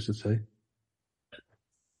electricity.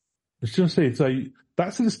 Let's just see. So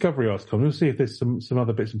that's a Discovery article. I'm going to see if there's some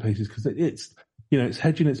other bits and pieces because it's it's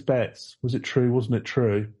hedging its bets. Was it true? Wasn't it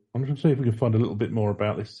true? I'm just going to see if we can find a little bit more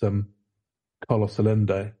about this Carlos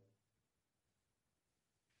Allende.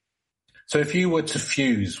 So if you were to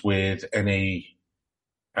fuse with any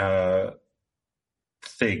thing,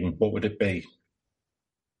 what would it be?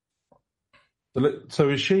 So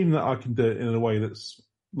assume that I can do it in a way that's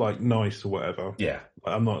like nice or whatever. Yeah.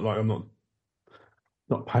 I'm not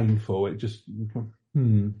painful. It just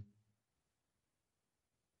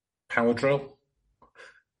Power drill?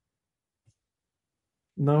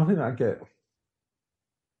 No, I think that'd get.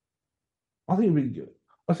 I think it'd be good.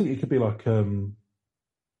 I think it could be like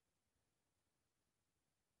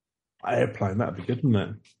airplane. That'd be good, wouldn't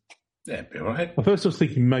it? Yeah, it'd be all right. At first I was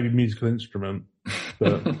thinking maybe musical instrument,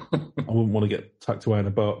 but I wouldn't want to get tucked away in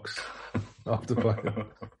a box after playing.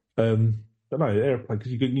 But no, airplane,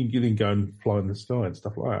 because you can go and fly in the sky and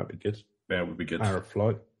stuff like that. That'd be good. Yeah, it would be good. Hour of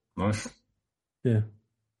flight. Nice. Yeah.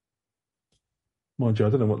 Mind you, I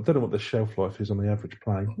don't know what the shelf life is on the average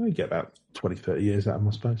plane. You get about 20, 30 years out of them,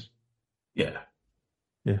 I suppose. Yeah.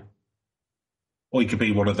 Yeah. Or you could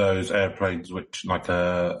be one of those airplanes which, like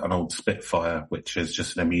an old Spitfire, which is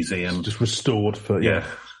just in a museum. It's just restored for, yeah.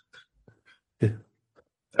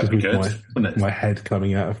 That'd be good, wouldn't it? My head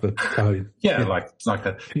coming out of the cone. Yeah, like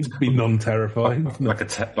a... It'd be non-terrifying. Like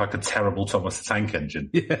a terrible Thomas the Tank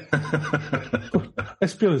Engine. Yeah.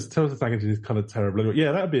 Let's be honest, Thomas the Tank Engine is kind of terrible.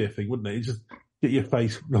 Yeah, that'd be a thing, wouldn't it? You just get your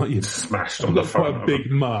face like you smashed on the front. Quite a big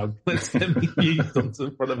mug. Let's get me used onto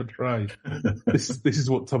the front of a train. This is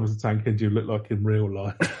what Thomas the Tank Engine looked like in real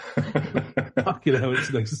life. Fucking hell,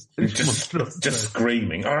 it's just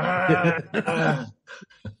screaming. Ah!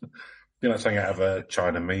 You know, something out of a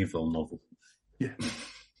China Miéville novel. Yeah.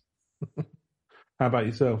 How about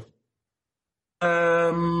yourself?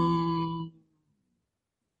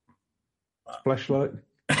 Flashlight.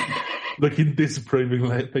 Looking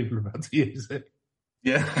disapprovingly at people about to use it.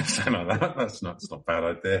 Yeah, something like that. That's not a bad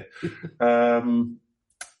idea.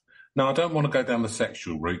 No, I don't want to go down the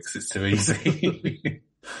sexual route because it's too easy.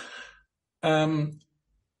 I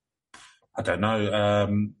don't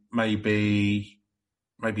know. Maybe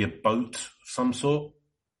a boat of some sort.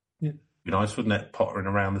 Yeah. Be nice, wouldn't it? Pottering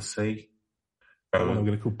around the sea. What I'm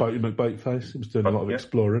going to call Boaty McBoatface. He was doing a lot of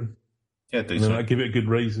exploring. Yeah, decent. And then I give it a good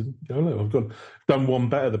reason. Go, look, I've done one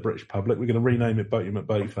better, the British public. We're going to rename it Boaty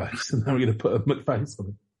McBoatface, and then we're going to put a McFace on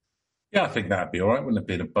it. Yeah, I think that'd be all right. Wouldn't it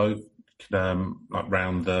be in a boat, like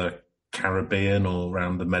round the Caribbean or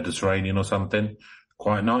around the Mediterranean or something?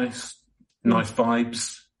 Quite nice. Nice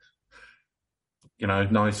vibes. You know,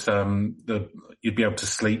 nice. You'd be able to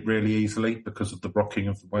sleep really easily because of the rocking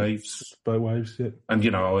of the waves. Boat waves, yeah. And,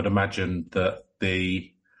 I would imagine that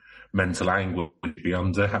the mental anguish would be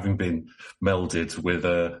under, having been melded with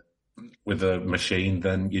a machine,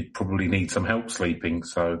 then you'd probably need some help sleeping.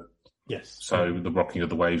 So, yes. So the rocking of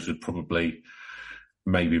the waves would probably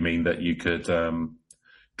maybe mean that you could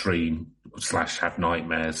dream / have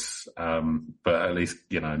nightmares, but at least,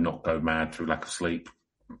 not go mad through lack of sleep.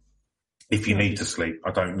 If you need to sleep,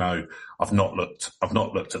 I don't know. I've not looked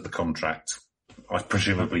at the contract.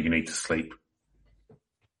 Presumably you need to sleep.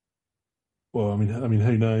 Well, I mean,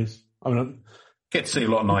 who knows? Get to see a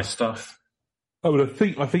lot of nice stuff. I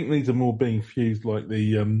think these are more being fused like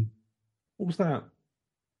the what was that?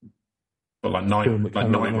 But like Knight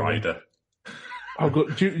Rider. Do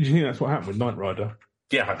you think that's what happened with Knight Rider?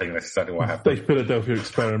 Yeah, I think that's exactly what happened. They Philadelphia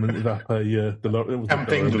experimented up a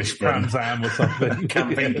Camp Englishman. Trans Am or something.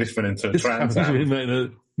 Camp Englishman into a Trans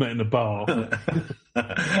Am. Met in a bar.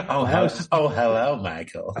 Hello,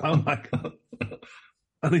 Michael. Oh, Michael.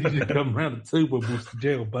 I think you should come round and 2 wobbles to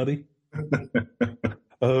jail, buddy.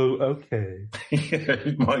 Oh, okay.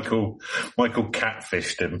 Michael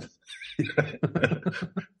catfished him.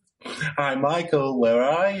 Hi, Michael. Where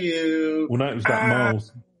are you? Well, no, it was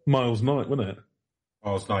that Miles Knight, wasn't it?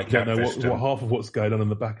 Miles Knight I don't know catfished him. what half of what's going on in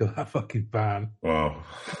the back of that fucking van. Well,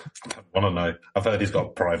 I want to know. I've heard he's got a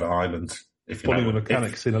private island. If you Bonnie know, the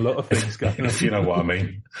mechanic's seen a lot of things going on. If you know what I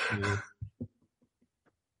mean. Yeah.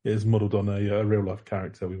 It's modelled on a real life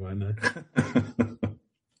character we won't know.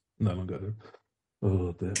 No longer.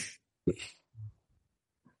 Oh dear.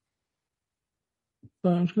 So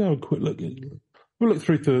I'm just going to have a quick look. We'll look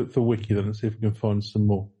through the wiki then and see if we can find some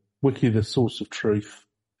more. Wiki, the source of truth.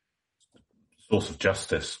 Source of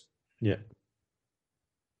justice. Yeah.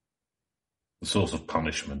 The source of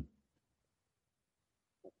punishment.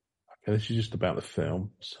 Okay, this is just about the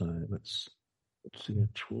film. So let's see the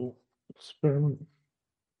actual experiment.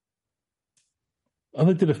 Oh,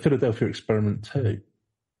 they did a Philadelphia experiment too.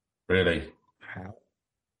 Really? How?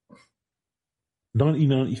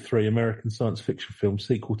 1993 American science fiction film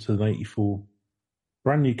sequel to the 84.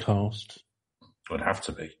 Brand new cast. Would have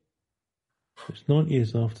to be. It's 9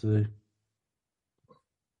 years after the...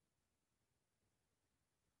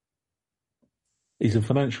 He's in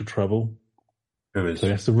financial trouble. Who is? So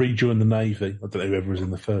he has to rejoin the Navy. I don't know whoever was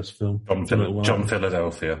in the first film. John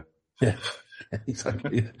Philadelphia. Yeah,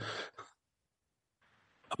 exactly.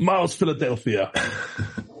 Miles Philadelphia.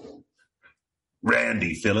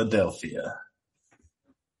 Randy Philadelphia.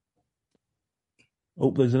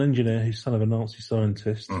 Oh, there's an engineer who's son of a Nazi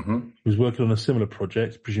scientist who's working on a similar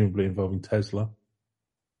project, presumably involving Tesla.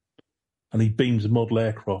 And he beams a model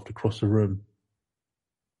aircraft across a room.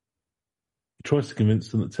 He tries to convince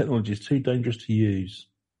them that technology is too dangerous to use.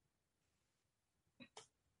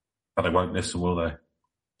 But they won't listen, will they?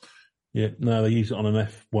 Yeah, no, they use it on an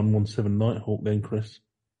F-117 Nighthawk then, Chris.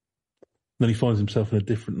 Then he finds himself in a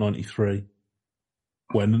different 93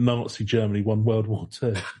 when Nazi Germany won World War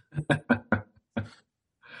II.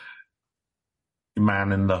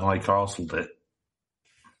 Man in the High Castle bit.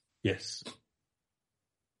 Yes.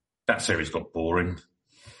 That series got boring.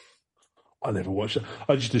 I never watched it.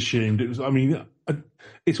 I just assumed it was,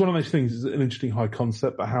 it's one of those things, it's an interesting high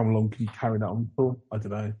concept, but how long can you carry that on for? I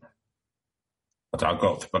don't know.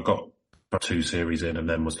 I got 2 series in and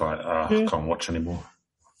then was like, I can't watch anymore.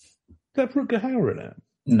 Is that Rutger Hauer in it?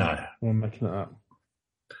 No. I'm making it up.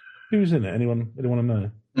 Who was in it? Anyone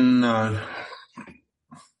know? No.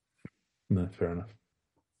 No, fair enough.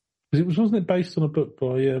 Because wasn't it based on a book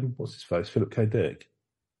by, what's his face, Philip K. Dick?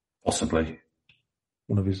 Possibly.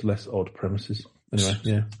 One of his less odd premises. Anyway,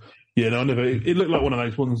 yeah. Yeah, no, I never, it looked like one of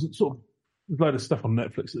those ones that sort of, there's a load of stuff on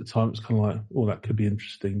Netflix at the time. It's kind of like, oh, that could be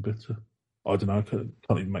interesting, but I don't know. I can't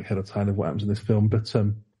even make head or tail of what happens in this film. But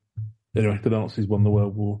anyway, the Nazis won the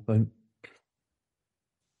World War.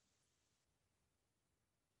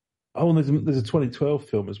 Oh, and there's a 2012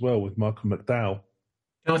 film as well with Malcolm McDowell.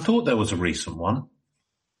 I thought there was a recent one.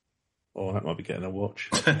 Oh, that might be getting a watch.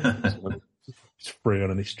 It's free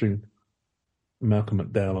on any stream. Malcolm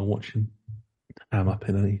McDowell, I'm watching. Ham up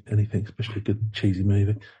in anything, especially a good cheesy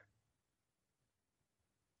movie.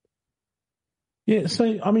 Yeah,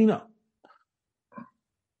 so,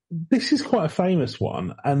 this is quite a famous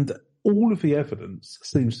one, and all of the evidence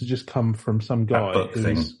seems to just come from some guy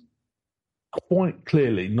who's quite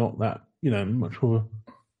clearly not that, much of a...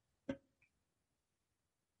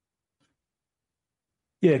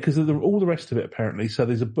 Yeah, because all the rest of it, apparently. So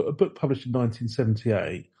there's a book published in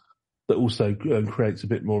 1978 that also creates a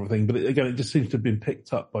bit more of a thing. But again, it just seems to have been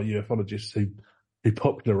picked up by ufologists who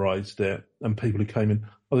popularised it and people who came in.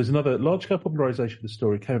 Oh, there's another large-scale popularisation of the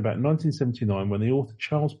story came about in 1979 when the author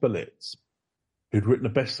Charles Berlitz, who'd written a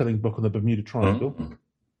best-selling book on the Bermuda Triangle,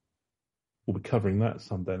 we'll be covering that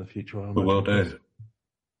someday in the future. We will do.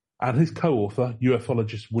 And his co-author,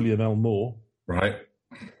 ufologist William L. Moore, right,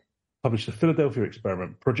 published the Philadelphia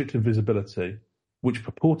Experiment, Project Invisibility, which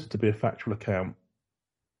purported to be a factual account.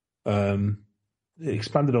 It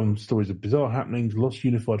expanded on stories of bizarre happenings, lost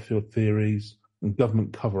unified field theories, and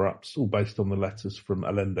government cover-ups, all based on the letters from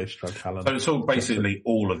Allende Strauss-Allen. So it's all basically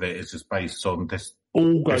all of it is just based on this.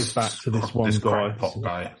 All goes back to this one guy. Crackpot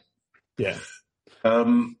guy. Yeah.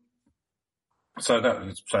 So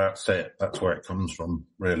that's it. That's where it comes from,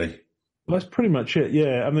 really. Well, that's pretty much it.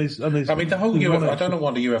 Yeah, and there's. The whole UFO. I don't know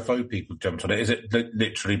why the UFO people jumped on it. Is it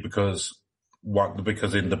literally because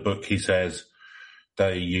in the book he says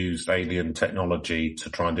they used alien technology to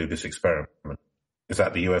try and do this experiment. Is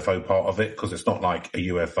that the UFO part of it? Because it's not like a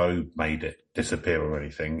UFO made it disappear or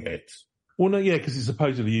anything. It's Well, no, yeah, because it's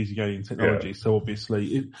supposedly using alien technology. Yeah. So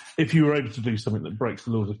obviously, if you were able to do something that breaks the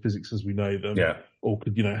laws of physics as we know them, or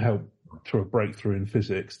could, help through a breakthrough in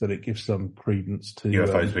physics, then it gives some credence to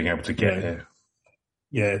UFOs being able to get here.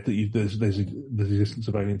 Yeah, there's the existence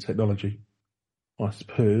of alien technology, I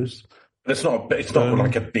suppose. But it's not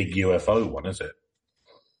like a big UFO one, is it?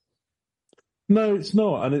 No, it's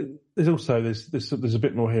not. And there's also there's a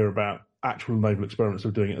bit more here about actual naval experiments they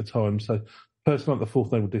were doing at the time. So personnel at the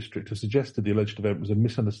 4th Naval District have suggested the alleged event was a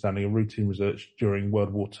misunderstanding of routine research during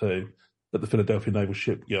World War II at the Philadelphia Naval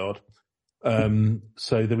Shipyard.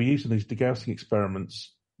 So they were using these degaussing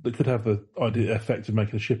experiments that could have the effect of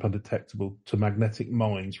making a ship undetectable to magnetic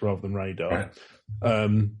mines rather than radar.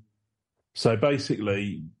 Right. So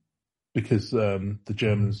basically, because the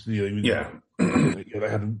Germans, they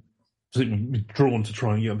had drawn to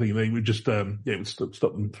try and, I think they would just, it would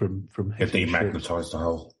stop them from hitting demagnetise the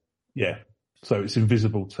hull. Yeah. So it's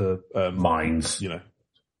invisible to mines.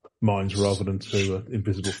 Mines rather than to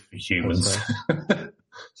invisible humans.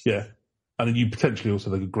 Yeah. And then you potentially also,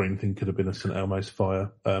 the green thing could have been a St. Elmo's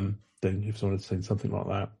fire thing, if someone had seen something like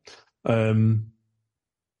that.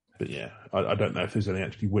 But yeah, I don't know if there's any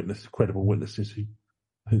actually credible witnesses who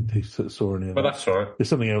saw any of that. But that's all right. There's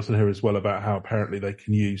something else in here as well about how apparently they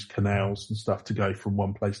can use canals and stuff to go from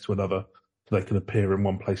one place to another. So they can appear in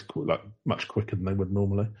one place much quicker than they would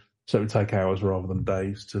normally. So it would take hours rather than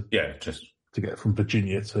days to get from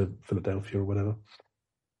Virginia to Philadelphia or whatever.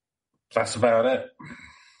 That's about it.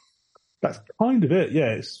 That's kind of it.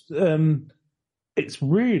 Yeah, it's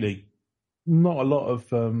really not a lot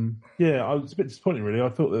of. I was a bit disappointed. Really, I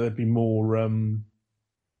thought that there'd be more.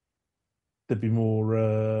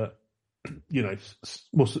 More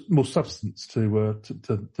substance to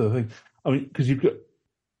the thing. I mean, because you've got,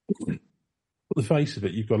 on the face of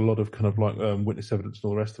it, you've got a lot of kind of like witness evidence and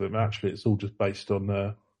all the rest of it. But actually, it's all just based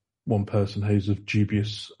on one person who's of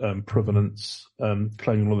dubious provenance,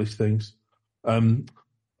 claiming all these things.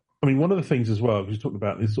 I mean, one of the things as well, because you're talking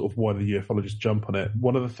about this sort of why the ufologists jump on it.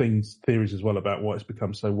 One of the theories as well about why it's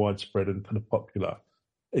become so widespread and kind of popular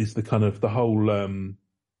is the kind of the whole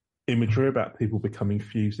imagery about people becoming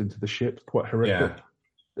fused into the ship. Quite horrific.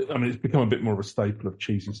 Yeah. I mean, it's become a bit more of a staple of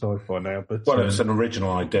cheesy sci-fi now. But it's an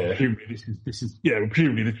original idea. Presumably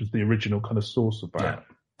presumably this was the original kind of source of that.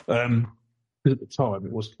 Because at the time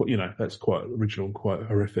it was, that's quite original and quite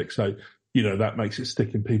horrific. So that makes it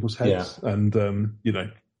stick in people's heads, and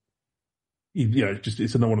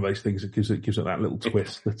it's another one of those things that gives it that little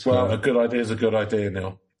twist. A good idea is a good idea,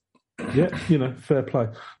 Neil. Yeah, fair play.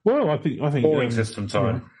 Well, I think boring system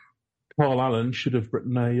time. Carl Allen should have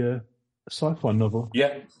written a sci-fi novel.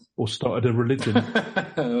 Yeah. Or started a religion.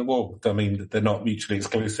 Well, I mean, they're not mutually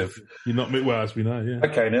exclusive. As we know, yeah.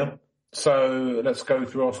 Okay, Neil. So let's go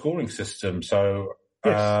through our scoring system. So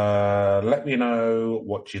let me know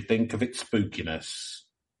what you think of its spookiness.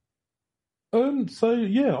 I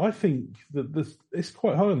think that it's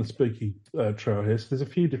quite high on the spooky trail here. So there's a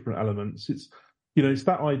few different elements. It's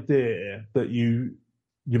that idea that you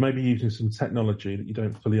may be using some technology that you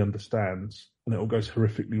don't fully understand, and it all goes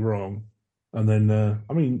horrifically wrong. And then,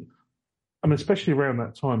 especially around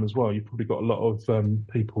that time as well, you've probably got a lot of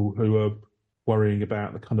people who are worrying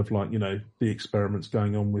about the kind of the experiments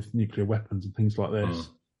going on with nuclear weapons and things like this.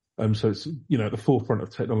 So it's at the forefront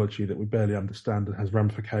of technology that we barely understand and has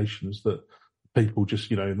ramifications that people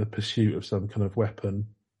just in the pursuit of some kind of weapon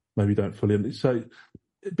maybe don't fully understand. So,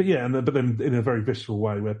 but then in a very visceral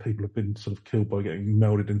way where people have been sort of killed by getting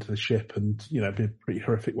melded into the ship, and be a pretty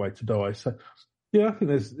horrific way to die. So I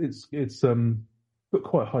think it's got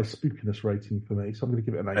quite a high spookiness rating for me. So I'm going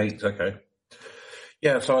to give it an 8. Okay.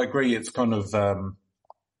 Yeah, so I agree. It's kind of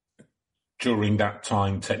during that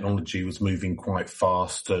time, technology was moving quite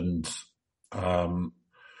fast, and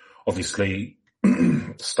obviously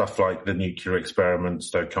stuff like the nuclear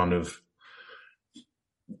experiments, they're kind of,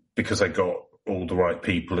 because they got all the right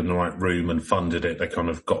people in the right room and funded it, they kind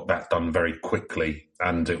of got that done very quickly,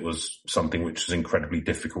 and it was something which was an incredibly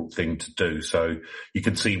difficult thing to do. So you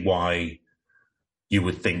can see why you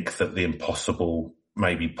would think that the impossible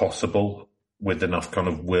may be possible with enough kind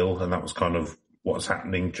of will, and that was kind of what was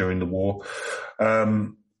happening during the war.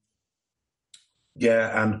 And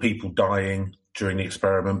people dying during the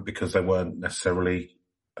experiment because they weren't necessarily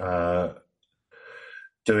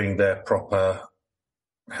doing their proper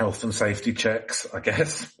health and safety checks, I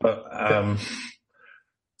guess. But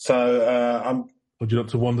would you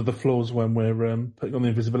like to wander the floors when we're putting on the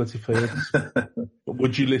invisibility fields?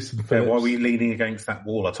 Would you listen? Why were you leaning against that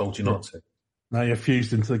wall? I told you not to. Now you're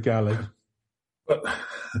fused into the galley. But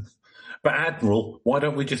Admiral, why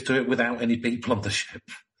don't we just do it without any people on the ship?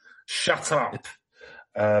 Shut up.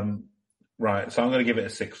 Right, so I'm going to give it a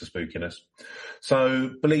 6 for spookiness.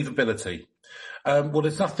 So, believability. Well,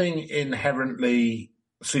 there's nothing inherently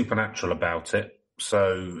supernatural about it,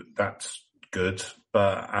 so that's good.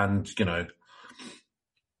 It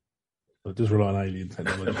does rely on alien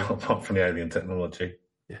technology. Apart from the alien technology.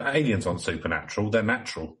 Yeah. Aliens aren't supernatural, they're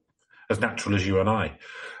natural as you and I.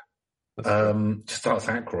 Just ask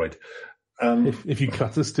Aykroyd. If you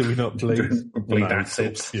cut us, do we not bleed? Bleed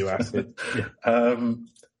acid. Spew acid. Yeah.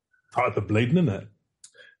 Type of bleeding, isn't it?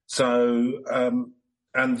 So,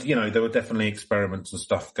 and, there were definitely experiments and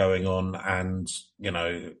stuff going on and,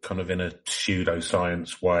 kind of in a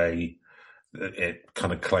pseudoscience way, it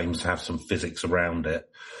kind of claims to have some physics around it.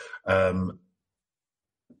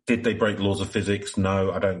 Did they break laws of physics?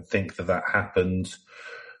 No, I don't think that happened.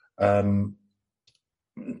 It's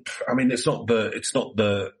not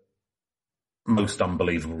the most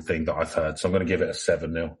unbelievable thing that I've heard, so I'm going to give it a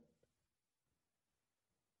 7 now.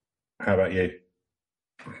 How about you?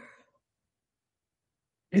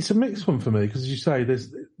 It's a mixed one for me because, as you say, there's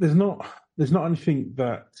not anything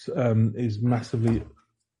that is massively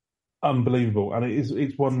unbelievable, and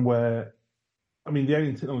it's one where, the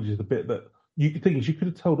alien technology is the bit that you could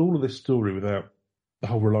have told all of this story without the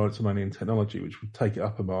whole reliance on alien technology, which would take it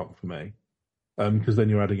up a mark for me, because then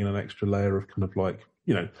you're adding in an extra layer of kind of like,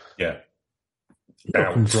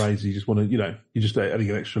 Occam's razor. You just want to, you're just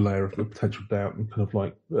adding an extra layer of potential doubt and kind of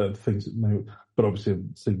like things that may, but obviously I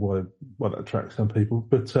see why that attracts some people.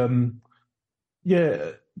 But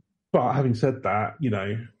but having said that,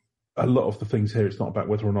 a lot of the things here, it's not about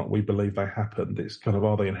whether or not we believe they happened. It's kind of,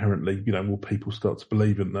 are they inherently, will people start to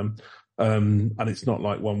believe in them? And it's not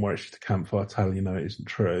like one where it's just a campfire tale, it isn't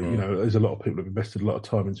true. There's a lot of people who've invested a lot of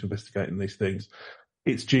time into investigating these things.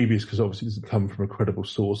 It's dubious because obviously it doesn't come from a credible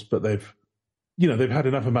source, but they've had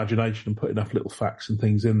enough imagination and put enough little facts and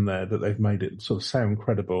things in there that they've made it sort of sound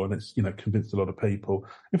credible, and it's, convinced a lot of people.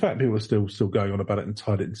 In fact, people are still going on about it and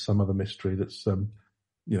tied it into some other mystery that's, to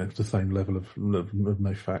the same level of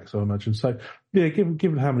no facts, I imagine. So, yeah,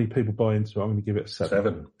 given how many people buy into it, I'm going to give it a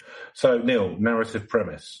 7. So, Neil, narrative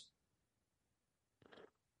premise.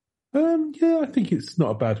 I think it's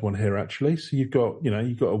not a bad one here, actually. So you've got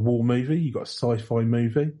a war movie, you've got a sci-fi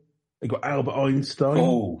movie, you've got Albert Einstein.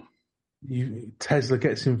 Oh. Tesla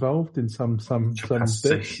gets involved in some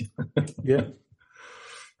bits. Yeah.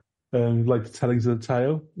 Like the tellings of the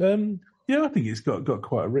tale. I think it's got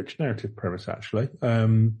quite a rich narrative premise, actually.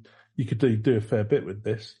 You could do a fair bit with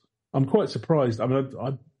this. I'm quite surprised.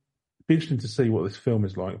 I'd be interested to see what this film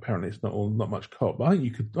is like. Apparently it's not much cop, but I think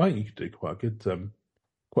you could do quite a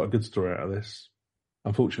good story out of this.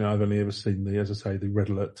 Unfortunately, I've only ever seen the Red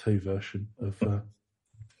Alert 2 version of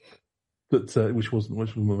which wasn't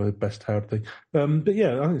my best Howard thing. But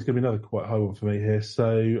yeah, I think it's going to be another quite high one for me here. So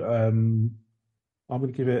I'm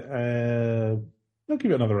going to give it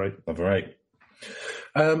another 8. Another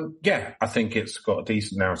 8. I think it's got a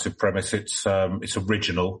decent narrative premise. It's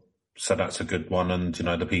original, so that's a good one. And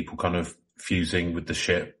the people kind of fusing with the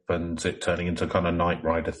ship and it turning into a kind of Knight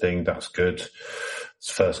Rider thing. That's good.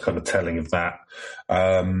 It's first kind of telling of that.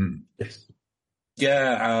 Yes.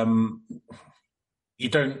 Yeah. You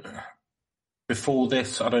don't. Before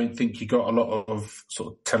this, I don't think you got a lot of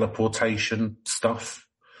sort of teleportation stuff.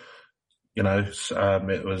 It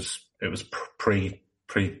was pre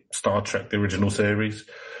Star Trek, the original series.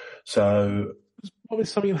 So probably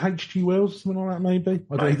something in H.G. Wells or something like that, maybe.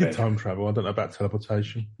 I don't know. He did time travel. I don't know about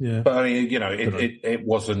teleportation. Yeah, but it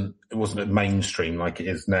wasn't mainstream like it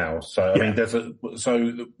is now. So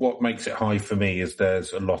so what makes it high for me is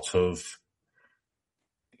there's a lot of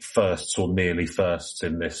firsts or nearly firsts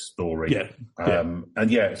in this story. And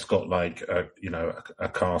it's got like a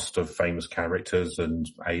cast of famous characters and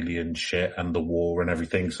alien shit and the war and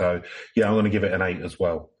everything. So I'm going to give it an 8 as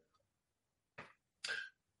well.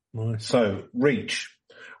 Nice. So reach.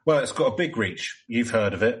 Well, it's got a big reach. You've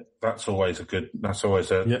heard of it. That's always a sign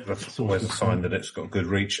that it's got good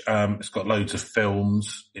reach. It's got loads of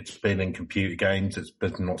films. It's been in computer games. It's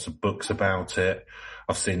been lots of books about it.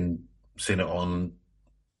 I've seen it on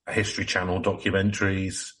History Channel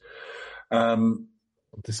documentaries.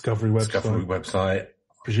 Discovery website.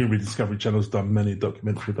 Presumably Discovery Channel's done many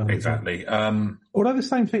documentaries about it. Exactly. Or are they the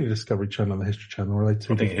same thing, the Discovery Channel and the History Channel? Or are they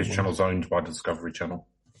two? I think History Channel's owned by the Discovery Channel.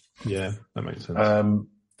 Yeah, that makes sense.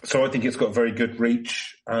 So I think it's got very good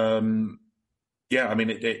reach. It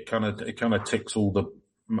kind of ticks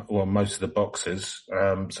most of the boxes.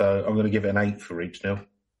 So I'm going to give it an 8 for reach now.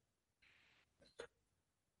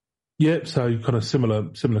 Yep. So kind of similar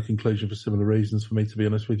conclusion for similar reasons for me, to be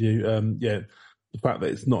honest with you. The fact that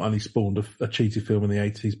it's not only spawned a cheaty film in the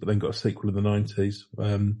 80s, but then got a sequel in the 90s,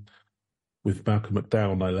 with Malcolm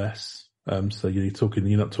McDowell, no less. So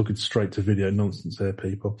you're not talking straight to video nonsense here,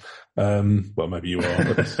 people. Well, maybe you are,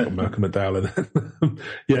 but it's got Malcolm McDowell in it.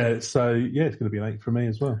 It's going to be an 8 for me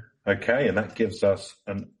as well. Okay, and that gives us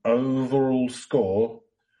an overall score,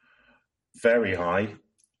 very high,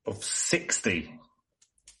 of 60,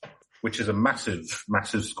 which is a massive,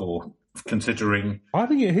 massive score, considering... I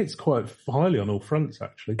think it hits quite highly on all fronts,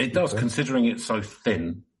 actually. It does, considering it's so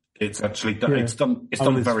thin. It's actually done, it's done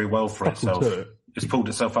very well for itself. It's pulled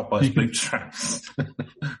itself up by its bootstraps.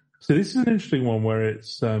 So this is an interesting one where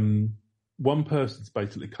it's one person's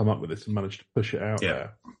basically come up with this and managed to push it out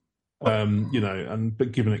there.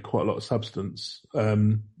 But given it quite a lot of substance.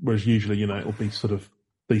 Whereas usually, it'll be sort of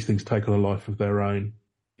these things take on a life of their own.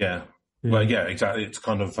 Yeah. Well, yeah, exactly. It's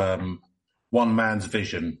kind of one man's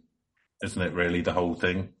vision, isn't it? Really, the whole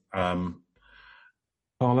thing. Carl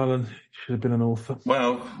Allen should have been an author.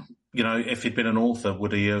 Well, if he'd been an author,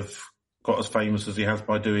 would he have got as famous as he has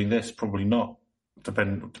by doing this? Probably not,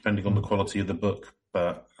 depending on the quality of the book.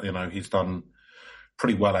 But, he's done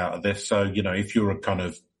pretty well out of this. So, if you're a kind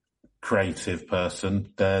of creative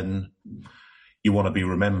person, then you want to be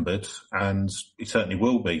remembered, and he certainly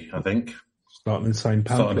will be, I think. Starting in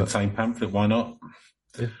the same pamphlet. Why not?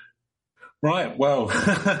 Yeah. Right. Well,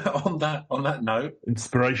 on that note,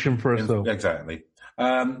 inspiration for us all. Exactly.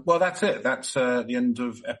 Well, that's it. That's the end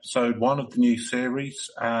of episode 1 of the new series,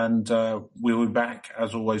 and we'll be back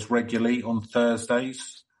as always regularly on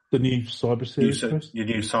Thursdays. The new cyber series, your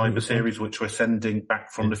new cyber series, which we're sending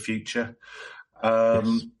back from the future.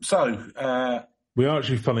 Yes. So we are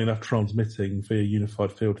actually, funnily enough, transmitting via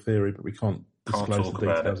unified field theory, but we can't disclose the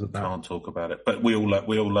details of that. Can't talk about it, but we all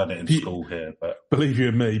learn it in school here. But believe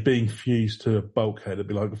you me, being fused to a bulkhead would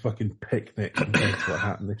be like a fucking picnic compared to what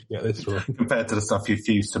happened if you get this wrong. Compared to the stuff you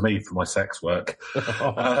fused to me for my sex work.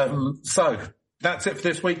 So that's it for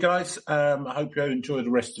this week, guys. I hope you enjoy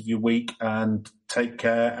the rest of your week and take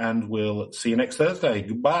care. And we'll see you next Thursday.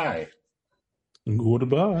 Goodbye.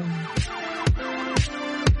 Goodbye.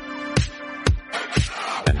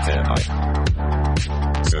 Antennae.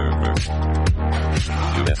 Server.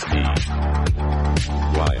 USB.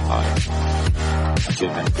 Wi-Fi.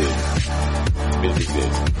 Chip and pin. Busy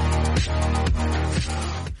bit.